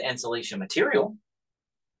it's got the insulation material.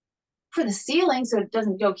 For the ceiling, so it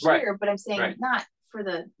doesn't go here, but I'm saying not for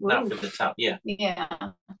the roof. Not for the top, yeah.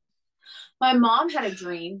 Yeah. My mom had a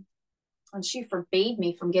dream, and she forbade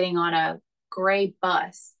me from getting on a gray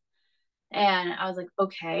bus. And I was like,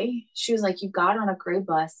 okay. She was like, you got on a gray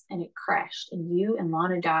bus and it crashed and you and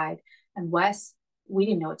Lana died. And Wes, we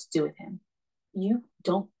didn't know what to do with him. You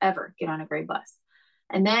don't ever get on a gray bus.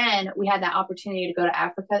 And then we had that opportunity to go to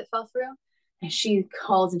Africa that fell through. And she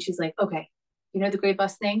calls and she's like, okay, you know the gray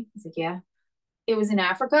bus thing? I was like, yeah. It was in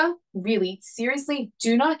Africa? Really? Seriously?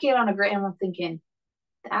 Do not get on a gray. And I'm thinking,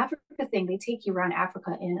 the Africa thing, they take you around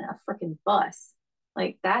Africa in a freaking bus.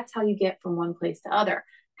 Like, that's how you get from one place to other.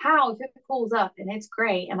 How, if it pulls up and it's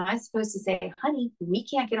gray, am I supposed to say, honey, we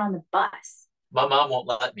can't get on the bus? My mom won't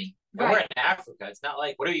let me. And Right. we're in Africa. It's not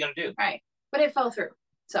like, what are you going to do? Right. But it fell through.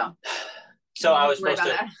 So I was supposed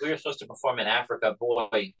to, we were supposed to perform in Africa.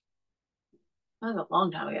 Boy. That was a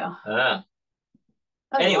long time ago.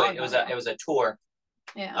 Anyway, it was a tour.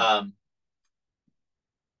 Yeah.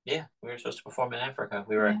 Yeah, we were supposed to perform in Africa.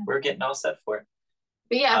 We were getting all set for it.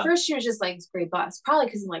 But yeah, first she was just like, it's a great bus. Probably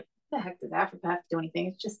because I'm like, what the heck does Africa have to do anything?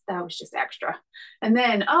 It's just, that was just extra. And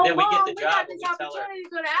then, then we Mom, get the job got this opportunity to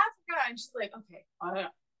go to Africa. And she's like, okay,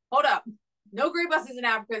 hold up. No great buses in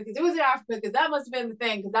Africa because it was in Africa because that must have been the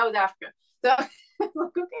thing because that was Africa. So I'm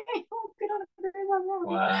like, okay, I'll get on a great bus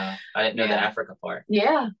now. Wow. I didn't know the Africa part.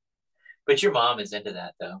 Yeah. But your mom is into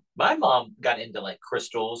that though. My mom got into like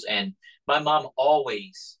crystals, and my mom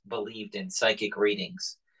always believed in psychic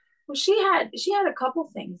readings. Well, she had a couple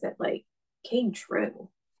things that like came true.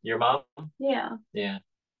 Your mom? Yeah. Yeah.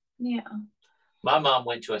 Yeah. My mom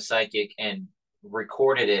went to a psychic and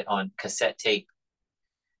recorded it on cassette tape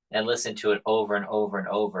and listened to it over and over and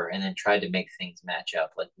over, and then tried to make things match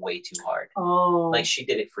up like way too hard. Oh. Like she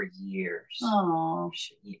did it for years. Oh.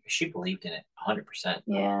 She believed in it 100%.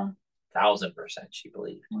 Yeah. 1,000% she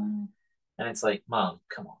believed. Wow. And it's like, Mom,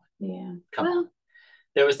 come on. Yeah. Come on.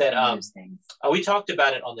 There was that we talked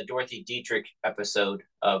about it on the Dorothy Dietrich episode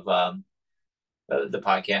of the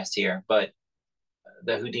podcast here, but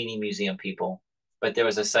the Houdini Museum people. But there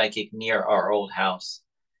was a psychic near our old house.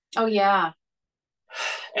 Oh yeah.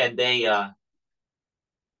 And they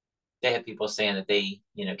had people saying that they,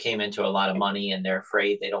 came into a lot of money and they're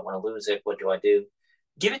afraid they don't want to lose it. What do I do?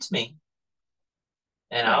 Give it to me.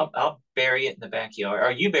 And right. I'll bury it in the backyard,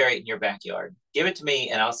 or you bury it in your backyard. Give it to me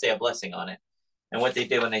and I'll say a blessing on it. And what they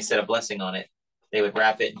did when they said a blessing on it, they would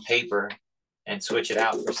wrap it in paper and switch it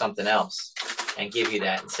out for something else and give you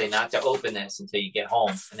that and say not to open this until you get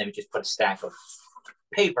home. And they would just put a stack of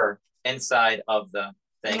paper inside of the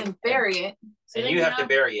thing. And bury it. So and you have to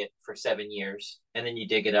bury it for 7 years. And then you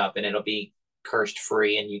dig it up and it'll be cursed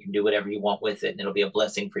free and you can do whatever you want with it. And it'll be a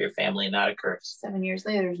blessing for your family and not a curse. 7 years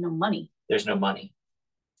later, there's no money. There's no money.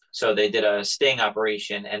 So they did a sting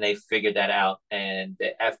operation and they figured that out, and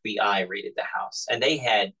the FBI raided the house, and they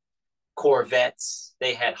had Corvettes,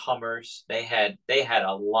 they had Hummers, they had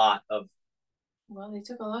a lot of. Well, they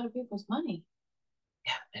took a lot of people's money.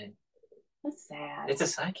 Yeah, and that's sad. It's a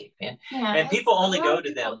psychic, man. Yeah, and people only go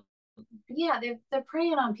to them. Yeah, they're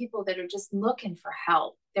preying on people that are just looking for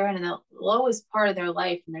help. They're in the lowest part of their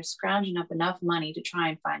life and they're scrounging up enough money to try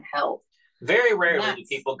and find help. Very rarely do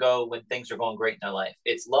people go when things are going great in their life.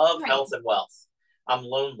 It's love, health, and wealth. I'm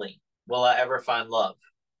lonely. Will I ever find love?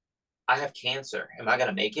 I have cancer. Am I going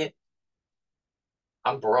to make it?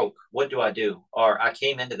 I'm broke. What do I do? Or I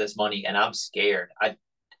came into this money and I'm scared.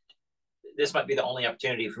 This might be the only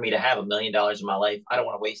opportunity for me to have $1 million in my life. I don't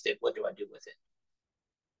want to waste it. What do I do with it?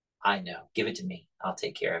 I know. Give it to me. I'll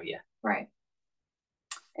take care of you. Right.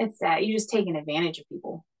 It's sad. You're just taking advantage of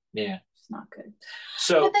people. Yeah. It's not good.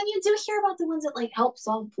 So, but then you do hear about the ones that like help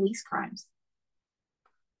solve police crimes.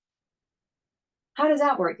 How does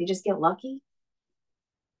that work? They just get lucky?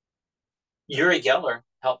 Uri Geller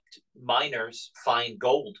helped miners find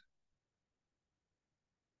gold.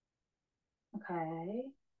 Okay.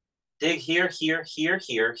 Dig here, here, here,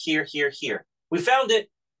 here, here, here, here. We found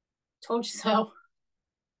it. Told you so.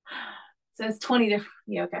 So it's 20 different.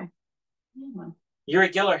 Yeah, okay. Yeah. Uri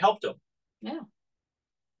Geller helped him. Yeah.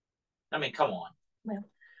 I mean, come on. Well.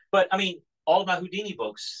 But, I mean, all of my Houdini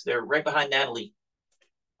books, they're right behind Natalie.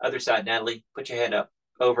 Other side, Natalie. Put your head up.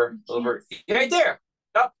 Over. Right there.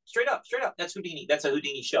 Up. Straight up. That's Houdini. That's a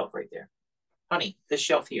Houdini shelf right there. Honey, this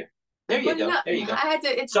shelf here. There you go. There you go.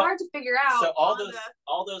 It's hard to figure out. So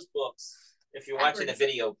all those books, if you're watching the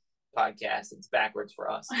video podcast, it's backwards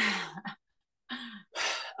for us.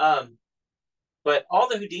 But all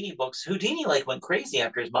the Houdini books, Houdini like went crazy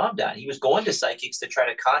after his mom died. He was going to psychics to try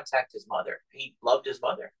to contact his mother. He loved his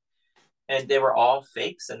mother. And they were all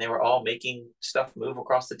fakes, and they were all making stuff move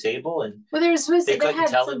across the table. And well, they were supposed to. They couldn't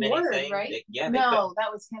tell him anything, right? No,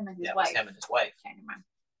 that was him and his wife. That was him and his wife.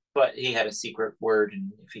 But he had a secret word,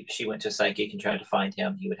 and if she went to psychic and tried to find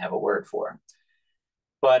him, he would have a word for her.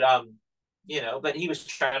 But but he was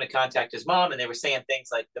trying to contact his mom, and they were saying things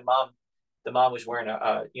like the mom was wearing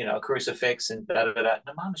a crucifix and da da da.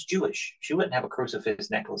 The mom was Jewish; she wouldn't have a crucifix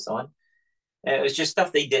necklace on. And it was just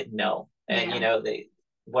stuff they didn't know, and they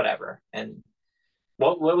whatever. And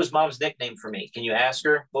what was mom's nickname for me? Can you ask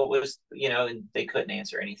her? What was And they couldn't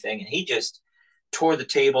answer anything, and he just tore the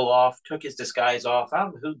table off, took his disguise off.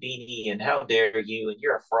 I'm Houdini, and how dare you? And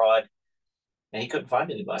you're a fraud. and he couldn't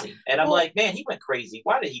find anybody. And I'm like, man, he went crazy.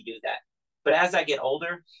 Why did he do that? But as I get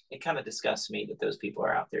older, it kind of disgusts me that those people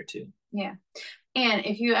are out there too. Yeah. And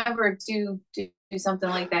if you ever do something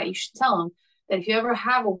like that, you should tell them that if you ever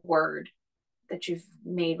have a word that you've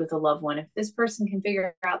made with a loved one, if this person can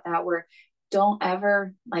figure out that word, don't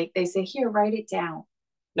ever, like they say, here, write it down.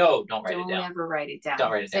 No, don't write it down. Don't ever write it down.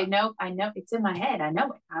 Don't write it down. Say, no, I know it's in my head. I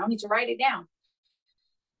know it. I don't need to write it down.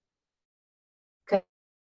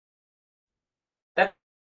 That's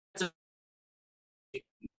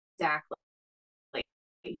exactly.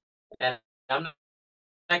 And I'm not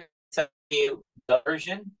going to tell you the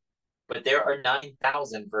version, but there are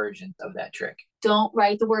 9,000 versions of that trick. Don't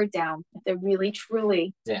write the word down. If they really,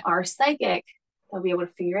 truly are psychic, they'll be able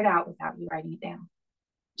to figure it out without you writing it down.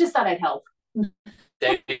 Just thought I'd help.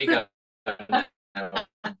 There you go. There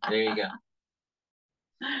you go.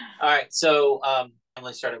 All right. So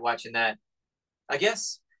Emily started watching that. I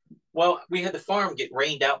guess, well, we had the farm get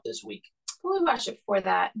rained out this week. Well, we watched it before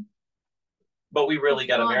that. But we really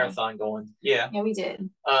got a marathon going. Yeah. Yeah, we did.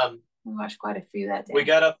 We watched quite a few that day. We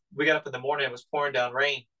got up in the morning, it was pouring down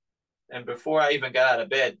rain. And before I even got out of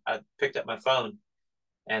bed, I picked up my phone,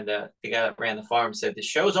 and the guy that ran the farm said, the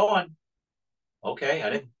show's on. Okay, I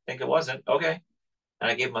didn't think it wasn't. Okay. And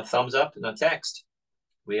I gave him a thumbs up and a text.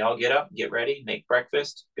 We all get up, get ready, make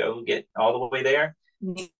breakfast, go get all the way there.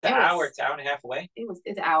 It's an hour and a half away.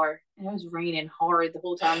 It's an hour. And it was raining hard the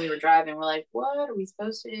whole time we were driving. We're like, what are we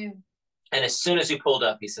supposed to do? And as soon as he pulled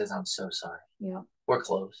up, he says, I'm so sorry. Yeah. We're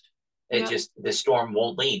closed. The storm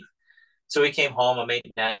won't leave. So we came home. I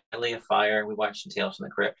made Natalie a fire, and we watched Tales from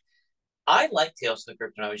the Crypt. I liked Tales from the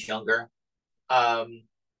Crypt when I was younger.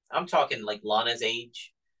 I'm talking like Lana's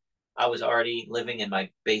age. I was already living in my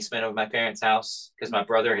basement of my parents' house because my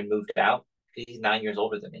brother had moved out. He's 9 years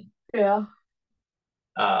older than me. Yeah.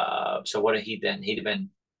 So what had he been? He'd have been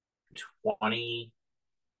 20,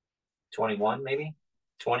 21 maybe?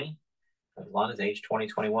 20? Lana's age, 20,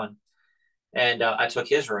 21. And I took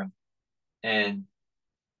his room, and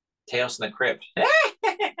Tales from the Crypt.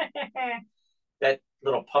 That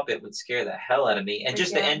little puppet would scare the hell out of me. And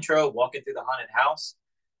just the intro, walking through the haunted house.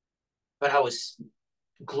 But I was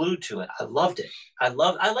glued to it. I loved it. I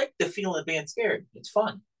like the feeling of being scared. It's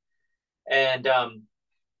fun. And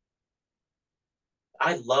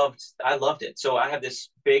I loved it. So I have this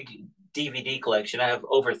big DVD collection. I have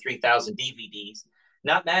over 3,000 DVDs,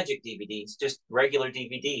 not magic DVDs, just regular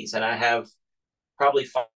DVDs. And I have probably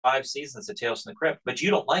 5 seasons of Tales from the Crypt, but you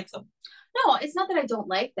don't like them. No, it's not that I don't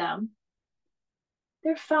like them.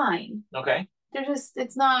 They're fine. Okay. They're just,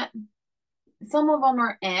 it's not, some of them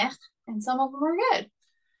are and some of them are good.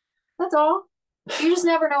 That's all. You just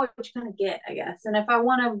never know what you're going to get, I guess. And if I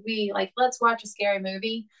want to be like, let's watch a scary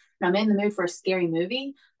movie, and I'm in the mood for a scary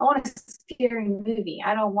movie, I want a scary movie.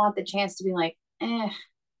 I don't want the chance to be like,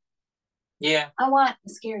 Yeah. I want a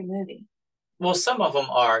scary movie. Well, some of them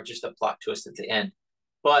are just a plot twist at the end.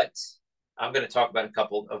 But I'm going to talk about a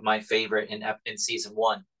couple of my favorite in season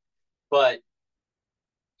 1. But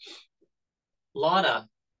Lana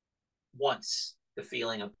wants the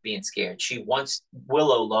feeling of being scared.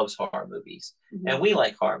 Willow loves horror movies. Mm-hmm. And we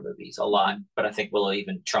like horror movies a lot, but I think Willow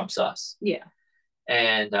even trumps us. Yeah.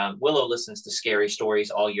 And Willow listens to scary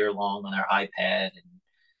stories all year long on her iPad and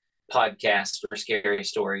podcasts for scary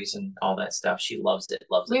stories and all that stuff. She loves it.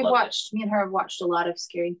 Me and her have watched a lot of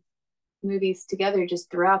scary movies together just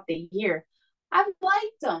throughout the year. I've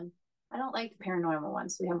liked them. I don't like the paranormal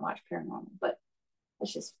ones, so we haven't watched paranormal, but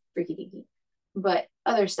that's just freaky deaky. But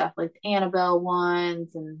other stuff like the Annabelle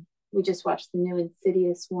ones, and we just watched the new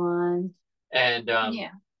Insidious one. And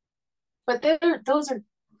yeah, but those are.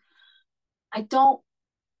 I don't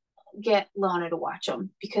get Lana to watch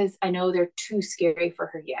them because I know they're too scary for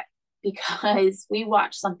her yet. Because we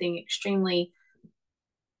watched something extremely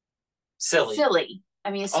silly.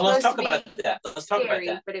 I mean, it's supposed to be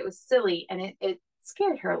scary, but it was silly, and it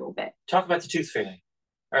scared her a little bit. Talk about the Tooth Fairy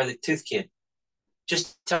or the Tooth Kid.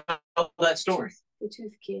 Just tell that story. The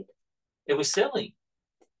Tooth Kid. It was silly.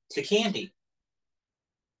 The candy.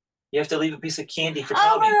 You have to leave a piece of candy for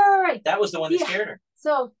Tommy. Right. That was the one that scared her.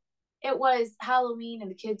 So it was Halloween, and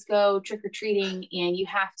the kids go trick-or-treating, and you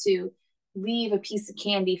have to leave a piece of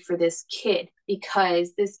candy for this kid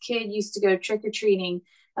because this kid used to go trick-or-treating,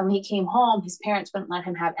 and when he came home, his parents wouldn't let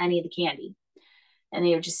him have any of the candy, and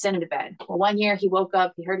they would just send him to bed. Well, one year he woke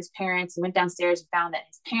up, he heard his parents, he went downstairs and found that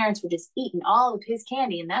his parents were just eating all of his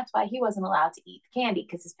candy, and that's why he wasn't allowed to eat the candy,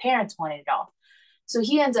 because his parents wanted it all. So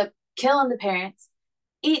he ends up killing the parents,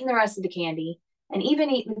 eating the rest of the candy, and even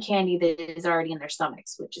eating the candy that is already in their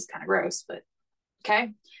stomachs, which is kind of gross, but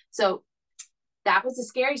okay. So that was a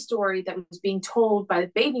scary story that was being told by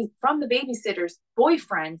from the babysitter's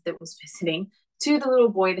boyfriend that was visiting to the little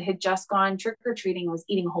boy that had just gone trick-or-treating and was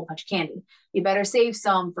eating a whole bunch of candy. You better save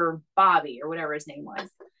some for Bobby or whatever his name was.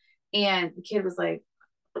 And the kid was like,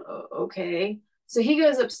 okay. So he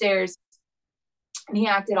goes upstairs and he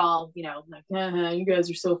acted all, like, you guys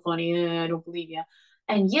are so funny. I don't believe you.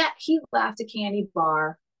 And yet he left a candy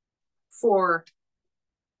bar for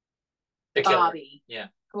the killer. Bobby. Yeah.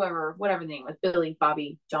 Whoever, whatever the name was, Billy,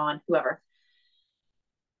 Bobby, John, whoever.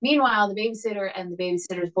 Meanwhile, the babysitter and the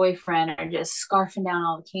babysitter's boyfriend are just scarfing down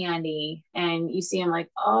all the candy. And you see him like,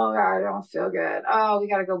 oh, God, I don't feel good. Oh, we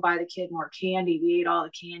got to go buy the kid more candy. We ate all the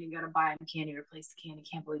candy. We got to buy him candy, replace the candy.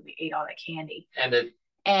 Can't believe we ate all that candy. And the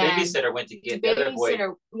babysitter went to get the other boy.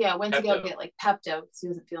 Went to go get like Pepto because he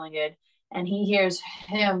wasn't feeling good. And he hears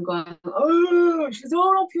him going, oh, she goes,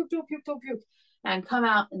 oh, don't puke, don't puke, don't puke. And come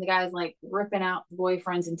out, and the guy's like ripping out the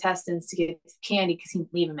boyfriend's intestines to get candy because he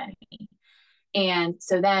didn't leave him any. And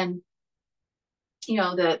so then,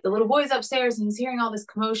 the little boy's upstairs and he's hearing all this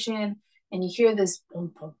commotion, and you hear this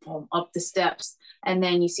boom, boom, boom up the steps. And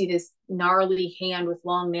then you see this gnarly hand with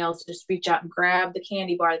long nails just reach out and grab the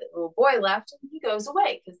candy bar that the little boy left, and he goes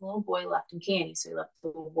away because the little boy left him candy. So he left the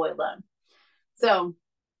little boy alone. So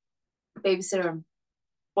babysitter and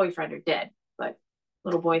boyfriend are dead, but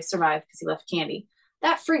little boy survived because he left candy.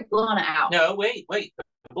 That freaked Lana out. No, wait. The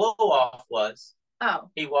blow off was,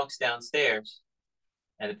 he walks downstairs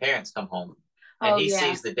and the parents come home and he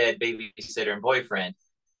sees the dead babysitter and boyfriend.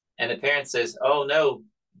 And the parent says, oh no,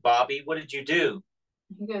 Bobby, what did you do?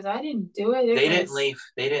 He goes, I didn't do it. They didn't leave.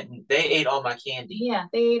 They ate all my candy. Yeah,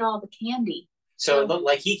 they ate all the candy. So it looked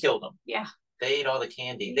like he killed them. Yeah. They ate all the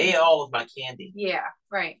candy. They ate all of my candy. Yeah,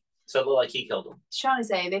 right. So it looked like he killed them. I was trying to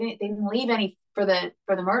say they didn't leave any for the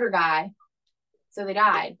murder guy. So they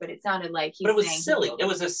died, but it sounded like But it was silly. It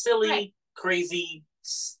was a silly, crazy,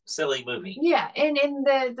 silly movie. Yeah, and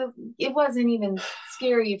the it wasn't even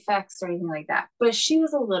scary effects or anything like that. But she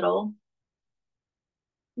was a little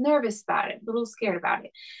nervous about it, a little scared about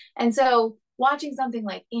it. And so watching something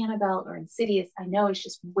like Annabelle or Insidious, I know it's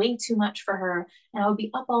just way too much for her. And I would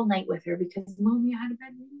be up all night with her because Mommy, I had a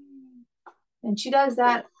bad dream. And she does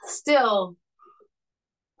that still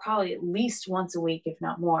probably at least once a week, if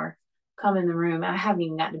not more. Come in the room. I haven't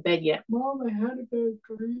even gotten to bed yet. Mom, I had a bad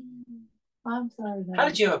dream. I'm sorry. How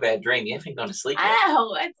did you have a bad dream? You haven't gone to sleep yet. I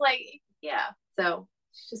know. It's like, yeah. So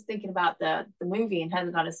she's just thinking about the movie and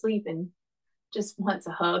hasn't gone to sleep and just wants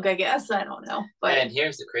a hug, I guess. I don't know. But and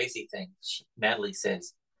here's the crazy thing. Natalie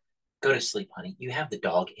says, go to sleep, honey. You have the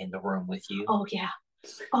dog in the room with you. Oh, yeah.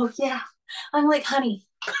 Oh, yeah. I'm like, honey.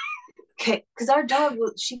 Okay. Because our dog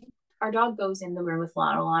goes in the room with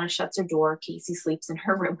Lana. Lana shuts her door. Casey sleeps in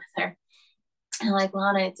her room with her. And like,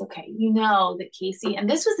 Lana, it's okay. You know that Casey, and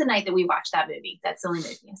this was the night that we watched that movie, that silly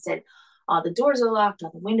movie. I said, all the doors are locked, all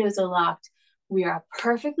the windows are locked. We are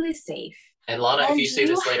perfectly safe. And Lana, if you see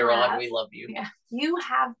this later on, we love you. Yeah, you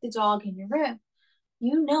have the dog in your room.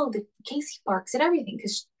 You know that Casey barks at everything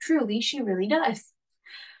because truly she really does.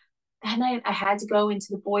 That night I had to go into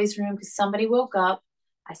the boys' room because somebody woke up.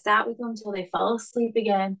 I sat with them until they fell asleep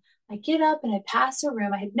again. I get up and I pass a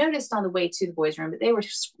room. I had noticed on the way to the boys' room, but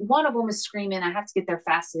one of them was screaming. I have to get there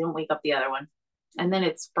fast so they don't wake up the other one. And then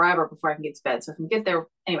it's forever before I can get to bed. So if I can get there,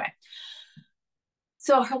 anyway.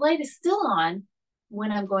 So her light is still on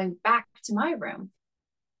when I'm going back to my room.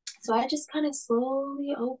 So I just kind of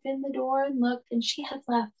slowly opened the door and looked, and she had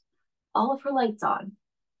left all of her lights on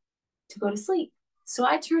to go to sleep. So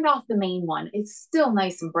I turned off the main one. It's still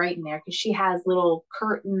nice and bright in there because she has little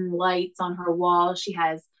curtain lights on her wall. She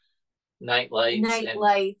has night lights,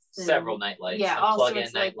 several night lights. Yeah, all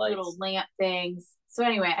sorts plug-in of like little lamp things. So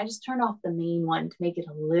anyway, I just turned off the main one to make it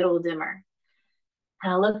a little dimmer.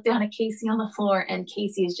 And I looked down at Casey on the floor, and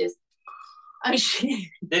Casey is just,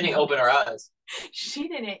 she didn't open her eyes. She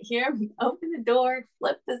didn't hear me open the door,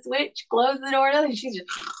 flip the switch, close the door, nothing. She's just,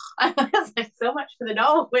 I was like, so much for the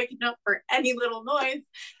dog waking up for any little noise.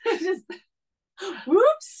 It's just,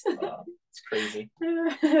 whoops. It's crazy.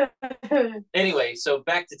 Anyway, so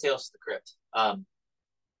back to Tales of the Crypt.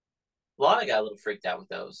 Lana got a little freaked out with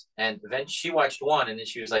those, and then she watched one, and then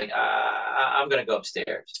she was like, "I'm gonna go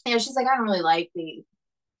upstairs." Yeah, she's like, "I don't really like these.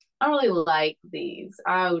 I don't really like these.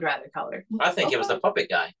 I would rather color." I think it was the puppet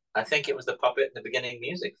guy. I think it was the puppet in the beginning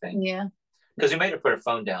music thing. Yeah, because we made her put her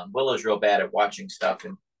phone down. Willow's real bad at watching stuff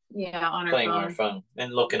and on her playing phone. on her phone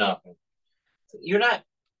and looking up. You're not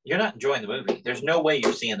enjoying the movie. There's no way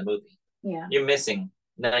you're seeing the movie. Yeah, you're missing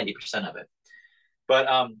 90% of it.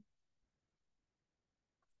 But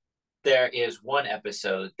there is one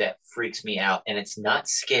episode that freaks me out, and it's not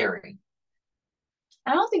scary.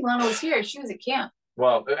 I don't think Lana was here. She was at camp.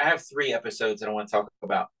 Well, I have 3 episodes that I want to talk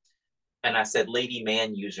about. And I said lady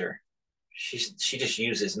man user. She just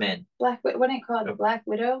uses men. What did it called? The Black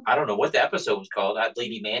Widow? I don't know what the episode was called.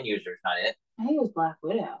 Lady man user is not it. I think it was Black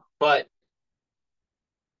Widow. But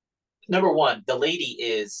number 1, the lady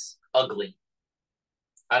is ugly.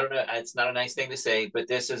 I don't know. It's not a nice thing to say, but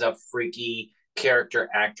this is a freaky character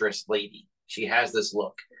actress lady. She has this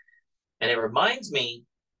look. And it reminds me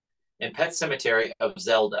in Pet Sematary of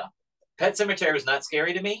Zelda. Pet Sematary was not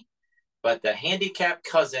scary to me, but the handicapped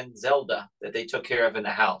cousin Zelda that they took care of in the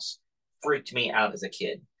house freaked me out as a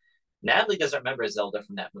kid. Natalie doesn't remember Zelda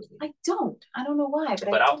from that movie. I don't. I don't know why,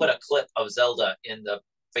 but I'll put a clip of Zelda in the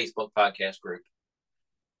Facebook podcast group.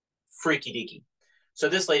 Freaky deaky. So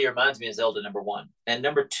this lady reminds me of Zelda, number 1. And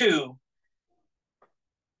number 2,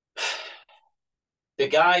 the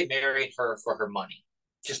guy married her for her money.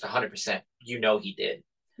 Just 100%. You know he did.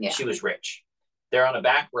 Yeah. She was rich. They're on a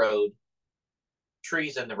back road.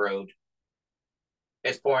 Trees in the road.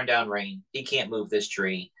 It's pouring down rain. He can't move this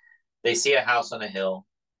tree. They see a house on a hill.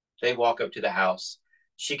 They walk up to the house.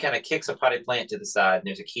 She kind of kicks a potted plant to the side, and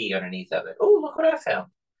there's a key underneath of it. Oh, look what I found.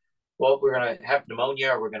 Well, we're going to have pneumonia,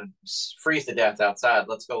 or we're going to freeze to death outside.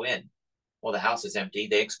 Let's go in. Well, the house is empty.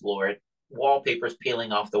 They explore it. Wallpaper's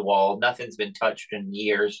peeling off the wall. Nothing's been touched in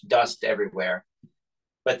years. Dust everywhere.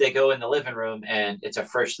 But they go in the living room, and it's a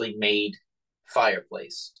freshly made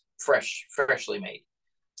fireplace. Freshly made.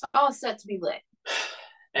 All set to be lit.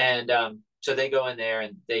 And so they go in there,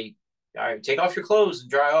 and they, all right, take off your clothes and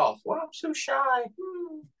dry off. Well, I'm so shy.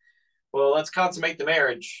 Well, let's consummate the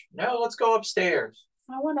marriage. No, let's go upstairs.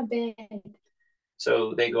 I want a bed.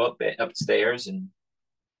 So they go upstairs, and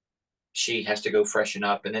she has to go freshen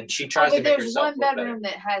up, and then she tries to make herself look better. There's one bedroom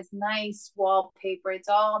that has nice wallpaper. It's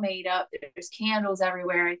all made up. There's candles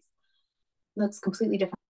everywhere. It looks completely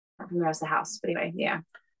different from the rest of the house. But anyway, yeah.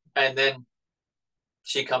 And then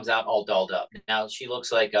she comes out all dolled up. Now she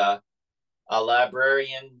looks like a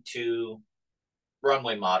librarian to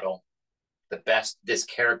runway model, the best this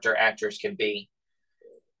character actress can be.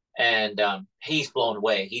 And he's blown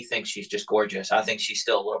away. He thinks she's just gorgeous. I think she's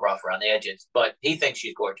still a little rough around the edges, but he thinks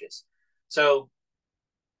she's gorgeous. So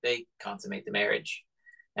they consummate the marriage.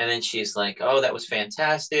 And then she's like, oh, that was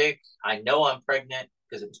fantastic. I know I'm pregnant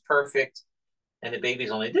because it was perfect. And the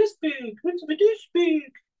baby's only this big. It's this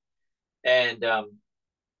big. And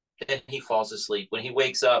then he falls asleep. When he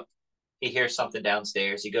wakes up, he hears something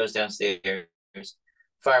downstairs. He goes downstairs.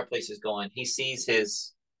 Fireplace is going. He sees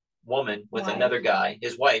his woman with another guy,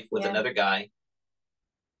 his wife with another guy,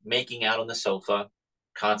 making out on the sofa,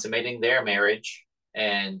 consummating their marriage.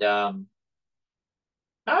 And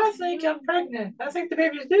I think I'm pregnant. I think the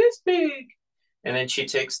baby's this big. And then she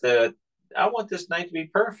takes I want this night to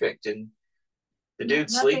be perfect. And the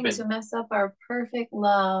dude's sleeping. Nothing to mess up our perfect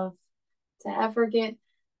love, to ever get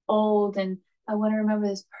old. And I want to remember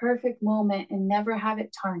this perfect moment and never have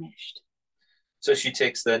it tarnished. So she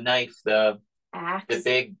takes the knife, the axe, the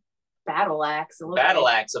big battle axe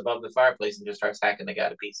axe above the fireplace, and just starts hacking the guy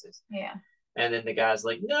to pieces. Yeah. And then the guy's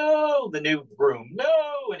like, no, the new groom,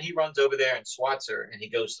 no. And he runs over there and swats her, and he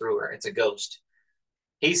goes through her. It's a ghost.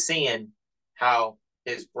 He's seeing how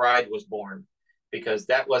his bride was born, because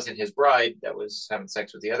that wasn't his bride that was having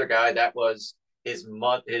sex with the other guy. That was his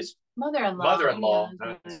mother-in-law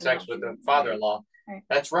having sex with the father-in-law. Right.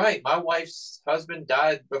 That's right. My wife's husband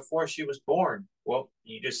died before she was born. Well,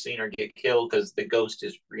 you just seen her get killed because the ghost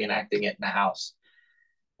is reenacting it in the house.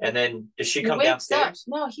 And then does she come downstairs?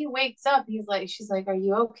 No, he wakes up. She's like, are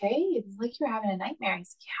you okay? It's like you're having a nightmare.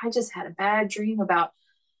 He's like, yeah, I just had a bad dream about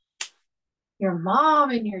your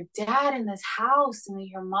mom and your dad in this house, and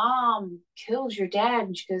your mom kills your dad.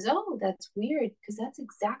 And she goes, oh, that's weird, because that's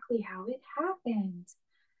exactly how it happened.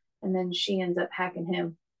 And then she ends up hacking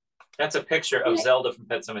him. That's a picture of Zelda from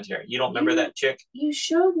Pet Sematary. You don't remember that chick? You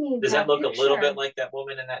showed me. Does that look a little bit like that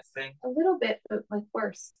woman in that thing? A little bit, but like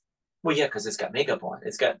worse. Well, yeah, because it's got makeup on.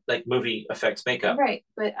 It's got like movie effects makeup. Right,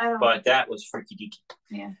 but I don't. But that was freaky deaky.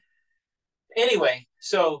 Yeah. Anyway,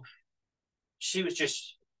 so she was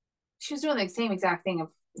doing the same exact thing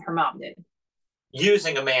her mom did.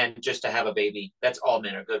 Using a man just to have a baby. That's all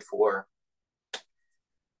men are good for.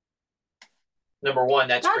 Number one,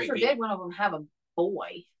 that's God creepy. forbid one of them have a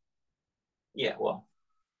boy. Yeah, well,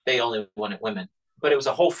 they only wanted women. But it was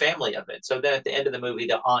a whole family of it. So then at the end of the movie,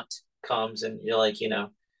 the aunt comes and you're like,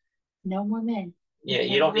 no more men. Yeah,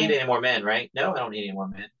 you don't need any more men, right? No, I don't need any more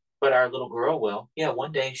men. But our little girl will. Yeah,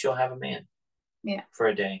 one day she'll have a man. Yeah. For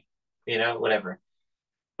a day. Whatever.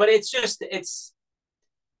 But it's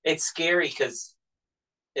scary because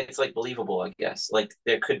it's like believable, I guess. Like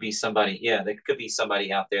there could be somebody out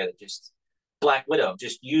there that just Black Widow,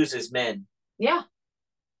 just uses men. Yeah.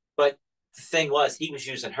 But the thing was, he was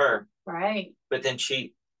using her. Right. But then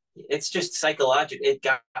it's just psychological. It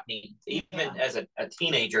got me. Even as a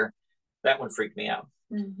teenager, that one freaked me out.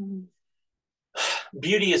 Mm-hmm.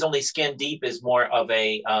 Beauty is only skin deep is more of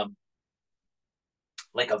a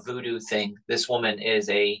like a voodoo thing. This woman is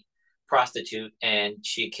a prostitute and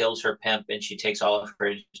she kills her pimp and she takes all of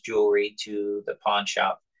her jewelry to the pawn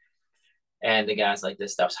shop. And the guy's like,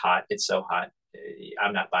 this stuff's hot. It's so hot.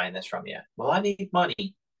 I'm not buying this from you. Well, I need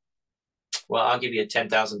money. Well, I'll give you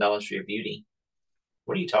 $10,000 for your beauty.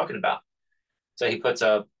 What are you talking about? So he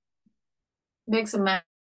makes a math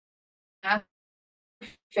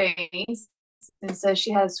face and says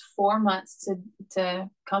she has 4 months to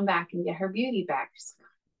come back and get her beauty back.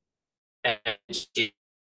 And she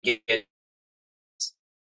gets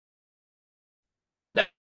that.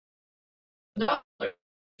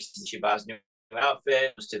 She buys new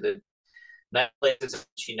outfits to the night places.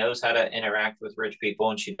 She knows how to interact with rich people,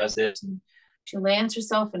 and she does this. And she lands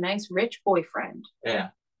herself a nice rich boyfriend. Yeah,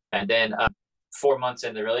 and then 4 months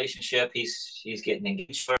in the relationship, he's getting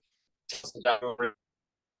engaged.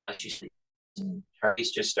 Her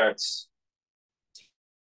face just starts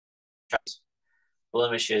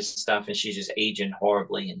blemishes and stuff, and she's just aging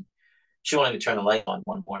horribly. And she won't even turn the light on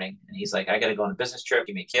one morning. And he's like, "I got to go on a business trip.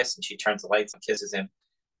 Give me a kiss." And she turns the lights and kisses him.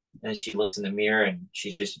 And she looks in the mirror, and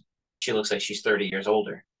she looks like she's 30 years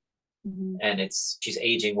older. Mm-hmm. And she's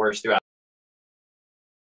aging worse throughout.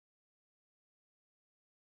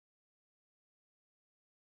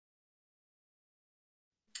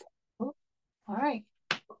 All right.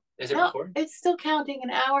 Is it recording? It's still counting, 1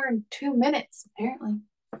 hour and 2 minutes, apparently.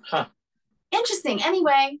 Huh. Interesting.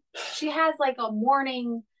 Anyway, she has like a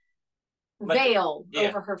mourning veil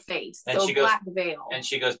over her face. And so she black veil. And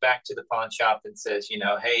she goes back to the pawn shop and says,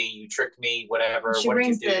 hey, you tricked me, whatever. She what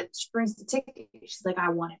brings did you do? She brings the ticket. She's like, I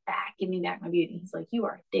want it back. Give me back my beauty. He's like, you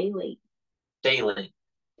are a day late. Day late.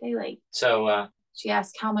 Day late. So she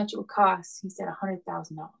asked how much it would cost. He said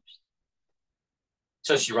 $100,000.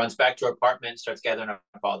 So she runs back to her apartment, starts gathering up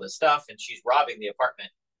all this stuff, and she's robbing the apartment.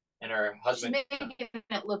 And her husband. She's making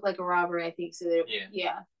it look like a robbery, I think, so that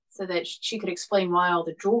so that she could explain why all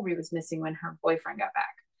the jewelry was missing when her boyfriend got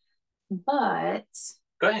back. But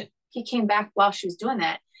go ahead. He came back while she was doing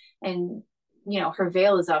that, and her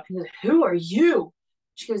veil is up. He goes, "Who are you?"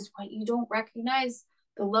 She goes, "What? You don't recognize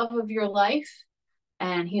the love of your life?"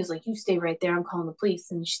 And he was like, "You stay right there. I'm calling the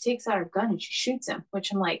police." And she takes out her gun and she shoots him,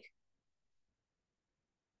 which I'm like,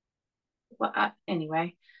 well,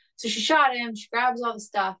 anyway. So she shot him. She grabs all the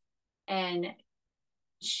stuff and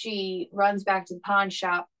she runs back to the pawn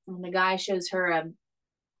shop. And the guy shows her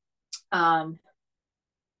a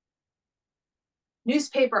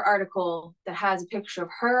newspaper article that has a picture of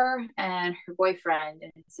her and her boyfriend,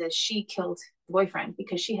 and it says she killed the boyfriend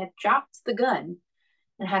because she had dropped the gun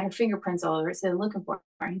and had her fingerprints all over it. So looking for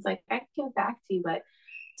her. And he's like, I can give it back to you, but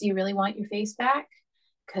do you really want your face back?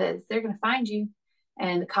 Because they're gonna find you.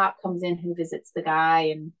 And the cop comes in who visits the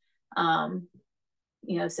guy and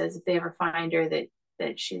says if they ever find her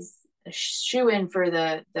that she's a shoe-in for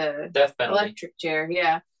the death penalty. Electric chair.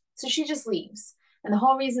 Yeah. So she just leaves. And the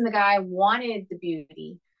whole reason the guy wanted the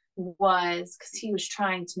beauty was because he was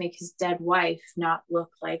trying to make his dead wife not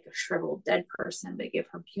look like a shriveled dead person, but give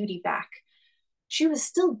her beauty back. She was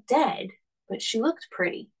still dead, but she looked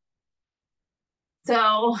pretty.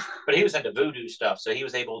 So. But he was into voodoo stuff, so he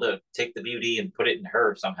was able to take the beauty and put it in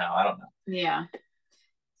her somehow. I don't know. Yeah.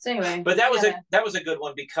 So anyway. But that was a good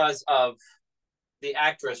one because of the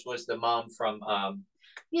actress was the mom from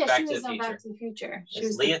Back to the Future. She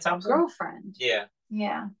was Leah Thompson girlfriend. Yeah.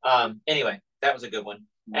 Yeah. Anyway, that was a good one.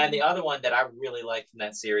 Mm-hmm. And the other one that I really liked from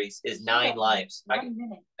that series is 9 Lives. 1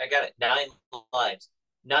 minute. I got it. 9 Lives.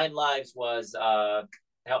 9 Lives was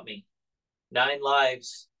help me. 9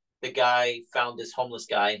 Lives. The guy found this homeless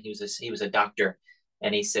guy, and he was a doctor,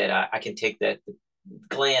 and he said, I can take the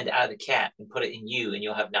gland out of the cat and put it in you, and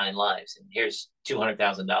you'll have 9 lives. And here's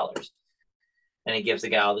 $200,000. And he gives the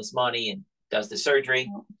guy all this money and does the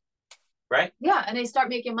surgery, right? Yeah, and they start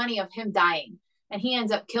making money of him dying, and he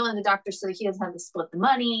ends up killing the doctor so that he doesn't have to split the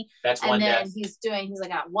money. That's one death. And then he's like,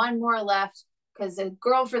 got one more left because the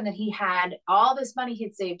girlfriend that he had, all this money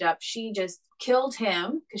he'd saved up, she just killed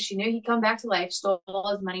him because she knew he'd come back to life, stole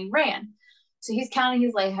all his money, ran. So he's counting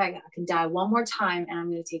his life. I can die one more time, and I'm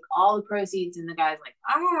going to take all the proceeds. And the guy's like,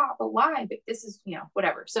 but why? But this is,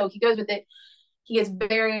 whatever. So he goes with it. He gets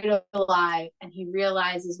buried alive, and he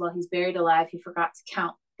realizes while he's buried alive, he forgot to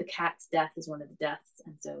count the cat's death as one of the deaths.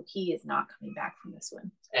 And so he is not coming back from this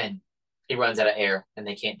one. And he runs out of air, and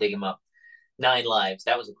they can't dig him up. 9 Lives.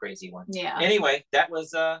 That was a crazy one. Yeah. Anyway, that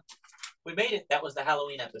was we made it. That was the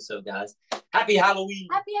Halloween episode, guys. Happy Halloween.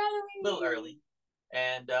 Happy Halloween. A little early.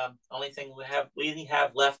 And only thing we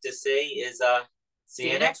have left to say is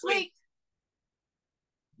see you next week.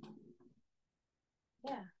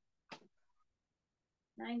 Yeah.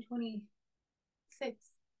 9:26.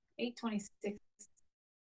 8:26.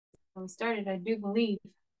 When we started, I do believe.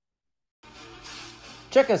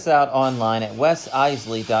 Check us out online at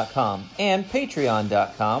wesisley.com and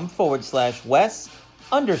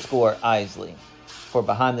patreon.com/Wes_Isley for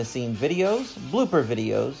behind-the-scenes videos, blooper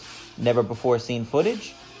videos, never-before-seen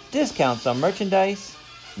footage, discounts on merchandise,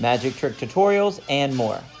 magic trick tutorials, and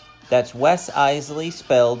more. That's Wes Isley,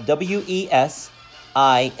 spelled WESISELI.